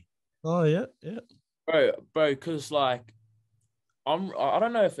Obama, eh? Oh, yeah. Bro, because like I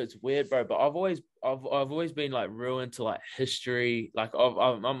don't know if it's weird, bro, but I've always been like real into like history. Like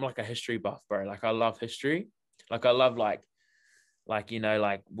I'm like a history buff, bro. Like I love history. Like I love like you know,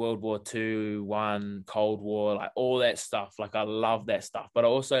 like World War II, One, Cold War, like all that stuff. Like I love that stuff. But I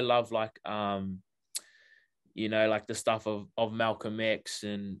also love like you know, like the stuff of Malcolm X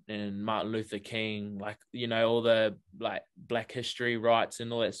and Martin Luther King, like, you know, all the like Black history rights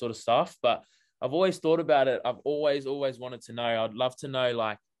and all that sort of stuff. But I've always thought about it. I've always wanted to know. I'd love to know,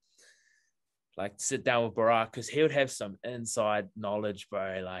 like sit down with Barack, because he would have some inside knowledge,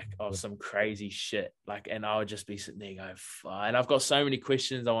 bro, like of some crazy shit. Like, and I would just be sitting there going, fuck. And I've got so many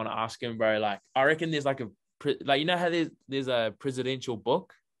questions I want to ask him, bro. Like, I reckon there's like you know how there's a presidential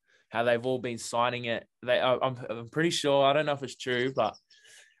book, how they've all been signing it. I'm pretty sure, I don't know if it's true, but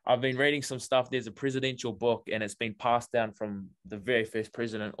I've been reading some stuff. There's a presidential book, and it's been passed down from the very first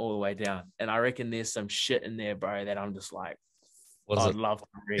president all the way down. And I reckon there's some shit in there, bro, that I'm just like, I'd love to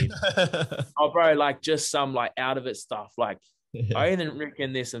read. Oh, bro, like just some like out of it stuff. Like, I even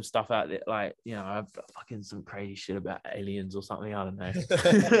reckon there's some stuff out there, like, you know, I've fucking some crazy shit about aliens or something. I don't know.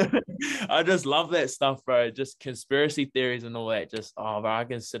 I just love that stuff, bro. Just conspiracy theories and all that. Just, bro, I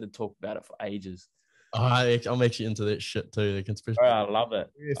can sit and talk about it for ages. I'm actually into that shit too. The conspiracy. Bro, I love it.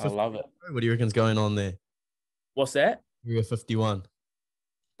 I love it. What do you reckon's going on there? What's that? Area 51.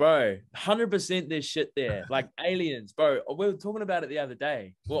 Bro, 100% there's shit there. Like aliens, bro. We were talking about it the other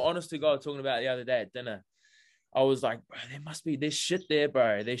day. Well, honest to God, talking about it the other day at dinner. I was like, bro, there's shit there,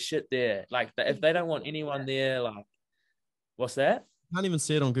 bro. There's shit there. Like, if they don't want anyone there, like, what's that? Can't even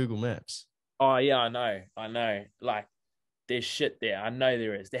see it on Google Maps. Oh, yeah, I know. Like, there's shit there. I know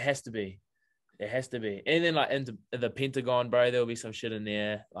there is. There has to be. And then, like, into the Pentagon, bro, there'll be some shit in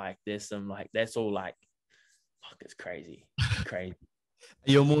there. Like, there's some, like, that's all, like, fuck, it's crazy. It's crazy.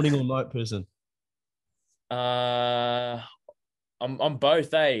 Are you a morning or night person? I'm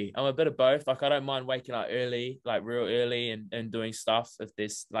both, eh? I'm a bit of both. Like, I don't mind waking up early, like real early, and doing stuff if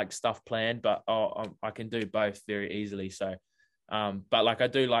there's like stuff planned, but I can do both very easily. So, but like I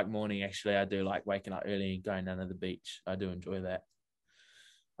do like morning, actually. I do like waking up early and going down to the beach. I do enjoy that.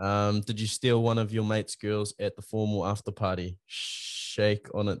 Did you steal one of your mate's girls at the formal after party? Shake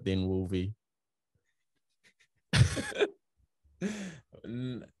on it, then Wolvie.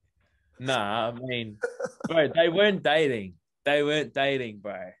 Nah, I mean, bro, they weren't dating. Bro. They weren't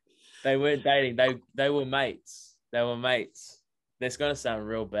dating. They were mates. That's gonna sound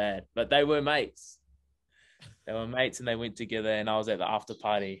real bad, but they were mates. And they went together, and I was at the after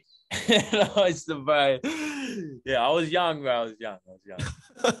party. And I was bro. Yeah, I was young, bro. I was young.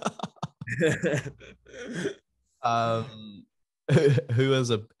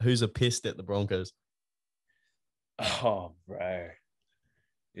 Who's a pest at the Broncos? Oh, bro.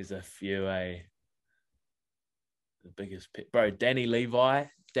 There's a few, The biggest pest. Bro, Danny Levi.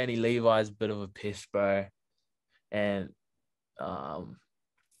 Danny Levi's a bit of a pest, bro. And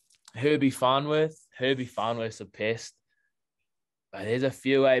Herbie Farnworth's a pest. But there's a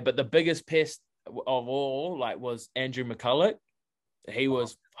few, But the biggest pest of all, like, was Andrew McCulloch. He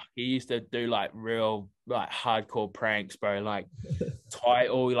used to do like real like hardcore pranks, bro. Like tie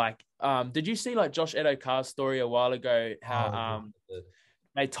all like did you see like Josh Addo-Carr's story a while ago? How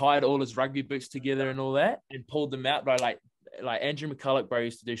they tied all his rugby boots together and all that and pulled them out, bro. Like Andrew McCulloch, bro,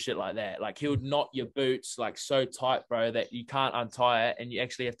 used to do shit like that. Like he would knot your boots like so tight, bro, that you can't untie it, and you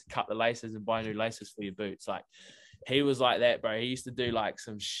actually have to cut the laces and buy new laces for your boots. Like he was like that, bro. He used to do like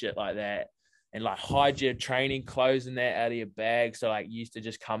some shit like that. And like hide your training clothes and that out of your bag. So like you used to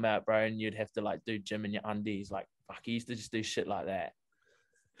just come out, bro, and you'd have to like do gym in your undies. Like fuck, he used to just do shit like that.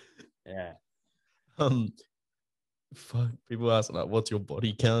 Yeah. Fuck. People ask like, what's your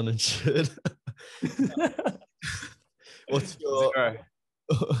body count and shit? What's your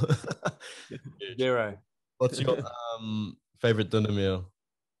Zero. What's your favorite dinner meal?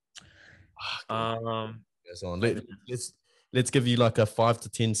 Let's give you like a 5 to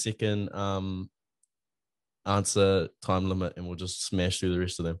 10 second answer time limit, and we'll just smash through the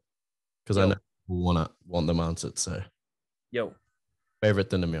rest of them because I know people want them answered. So, favorite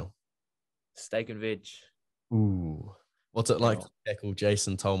dinner meal? Steak and veg. Ooh, what's it like to tackle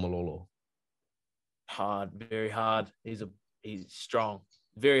Jason Taumalolo? Hard, very hard. He's strong,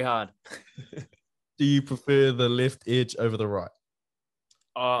 very hard. Do you prefer the left edge over the right?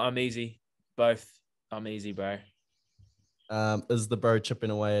 Oh, I'm easy. Both. I'm easy, bro. Is the bro chipping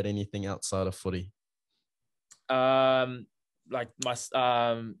away at anything outside of footy? Like my,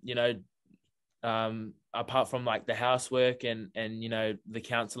 apart from like the housework and the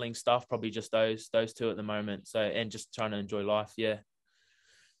counselling stuff, probably just those two at the moment. So, and just trying to enjoy life. Yeah.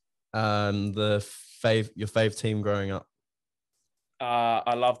 Your fave team growing up?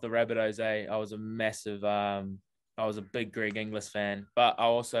 I love the Rabbitohs. I was a big Greg Inglis fan, but I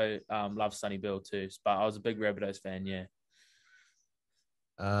also love Sonny Bill too. But I was a big Rabbitohs fan. Yeah.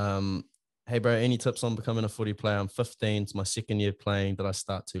 Hey bro, any tips on becoming a footy player? I'm 15, it's my second year playing. Did I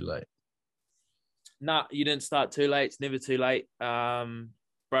start too late? Nah, you didn't start too late. It's never too late.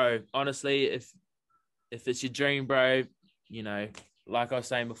 Bro, honestly, if it's your dream, bro, like I was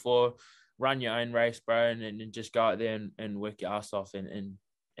saying before, run your own race, bro, and just go out there and work your ass off, and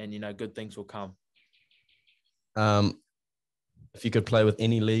good things will come. If you could play with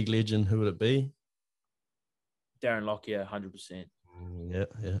any league legend, who would it be? Darren Lockyer, 100%.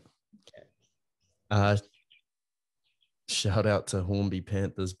 Yeah. Shout out to Hornby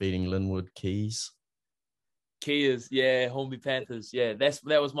Panthers beating Linwood Keys. Keys, yeah, Hornby Panthers, yeah.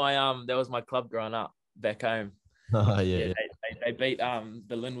 That was my club growing up back home. Oh, yeah. They beat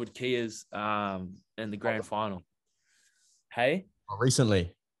the Linwood Keys in the grand final. Hey? Oh,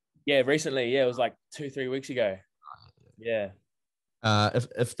 recently? Yeah, recently. Yeah, it was like 2-3 weeks ago. Yeah.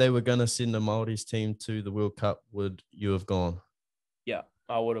 If they were gonna send a Māoris team to the World Cup, would you have gone? Yeah,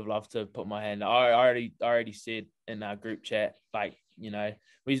 I would have loved to put my hand. I already said in our group chat, like, we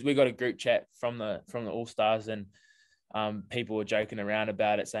got a group chat from the All Stars, and people were joking around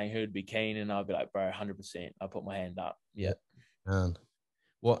about it, saying who'd be keen, and I'd be like, bro, 100%. I put my hand up. Yeah. And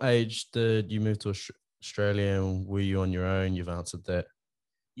what age did you move to Australia, and were you on your own? You've answered that.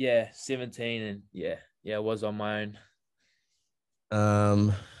 Yeah, 17, and yeah, I was on my own.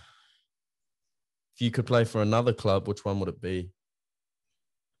 If you could play for another club, which one would it be?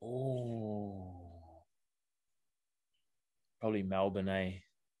 Oh, probably Melbourne, eh?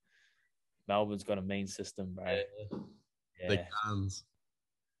 Melbourne's got a mean system, bro. Yeah. The Guns.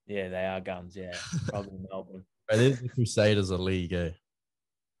 Yeah, they are guns, yeah. Probably Melbourne. Bro, there's the Crusaders a league, eh?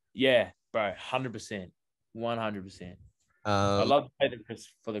 Yeah, bro, 100%. 100%. I'd love to play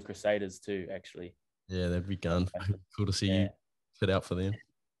for the Crusaders too, actually. Yeah, that'd be gun. Cool to see you fit out for them.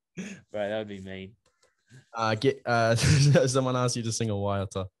 Bro, that would be mean. Someone asked you to sing a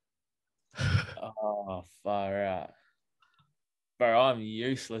Waiata. Oh, far out. Bro, I'm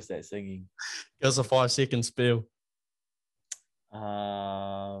useless at singing. Give us a 5-second spiel. What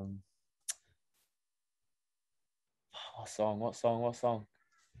song?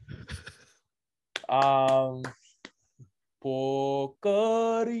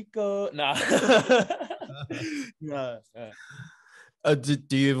 Puerto Rico. Nah. No.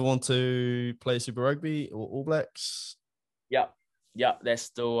 Do you ever want to play Super Rugby or All Blacks? Yeah. That's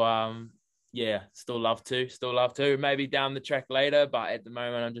still still love to. Maybe down the track later, but at the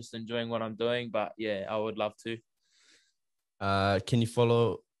moment I'm just enjoying what I'm doing. But yeah, I would love to. Can you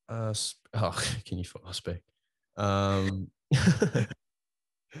follow us? Can you follow us back?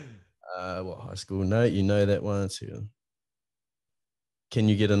 What high school? No, you know that one too. Can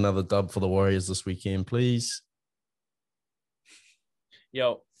you get another dub for the Warriors this weekend, please?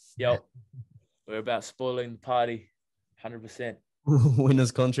 Yo. We're about spoiling the party. 100%. When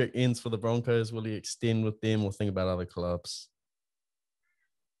his contract ends for the Broncos, will he extend with them or think about other clubs?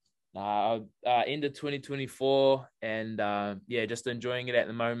 End of 2024, and just enjoying it at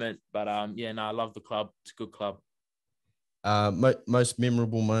the moment. But I love the club. It's a good club. Most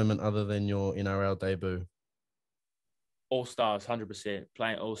memorable moment other than your NRL debut? All Stars, 100%.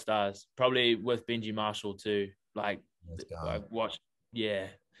 Playing All Stars, probably with Benji Marshall too. Like, I watched,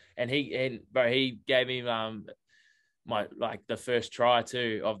 and he gave me the first try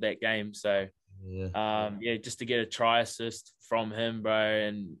too of that game. So just to get a try assist from him, bro,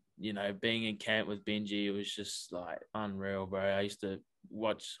 and being in camp with Benji, it was just like unreal, bro. I used to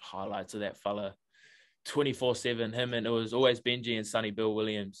watch highlights of that fella 24/7. Him, and it was always Benji and Sonny Bill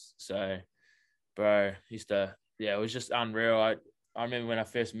Williams. So, bro, it was just unreal. I remember when I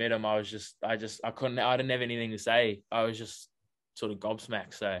first met him, I didn't have anything to say. I was just sort of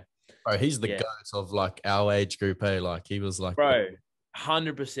gobsmacked. So, bro, he's the goat of like our age group, eh? Like he was like, bro,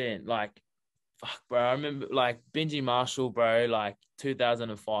 100%. Like, fuck, bro. I remember like Benji Marshall, bro, like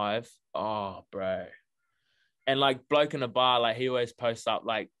 2005. Oh, bro. And like bloke in a bar, like he always posts up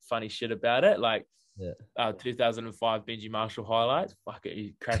like funny shit about it. Like 2005 Benji Marshall highlights. Fuck it,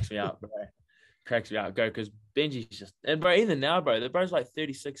 he cracks me up, bro. Cracks me up. Go, because Benji's just, and bro, even now, bro, the bro's like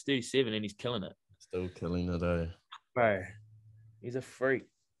 36, 37 and he's killing it. Still killing it, eh? Bro, he's a freak.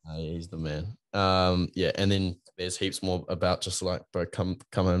 He's the man. And then there's heaps more about just like, bro, come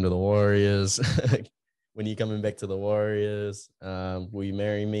home to the Warriors. When are you coming back to the Warriors? Will you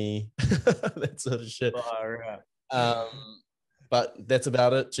marry me? That sort of shit. Right. But that's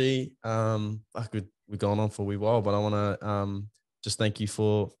about it, G. We've gone on for a wee while, but I want to just thank you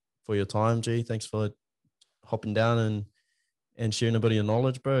for your time, G. Thanks for hopping down and sharing a bit of your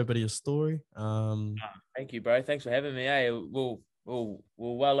knowledge, bro, a bit of your story. Thank you, bro. Thanks for having me. Hey, we're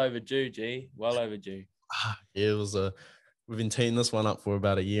well overdue, G. Well overdue. Yeah, it was we've been teeing this one up for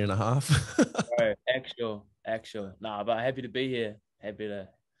about 1.5 years. Bro, actual. Nah, but happy to be here. Happy to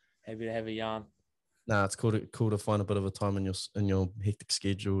have a yarn. Nah, it's cool to find a bit of a time in your hectic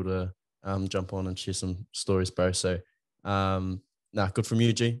schedule to jump on and share some stories, bro. So, good from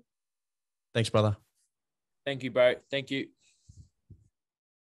you, G. Thanks, brother. Thank you, bro. Thank you.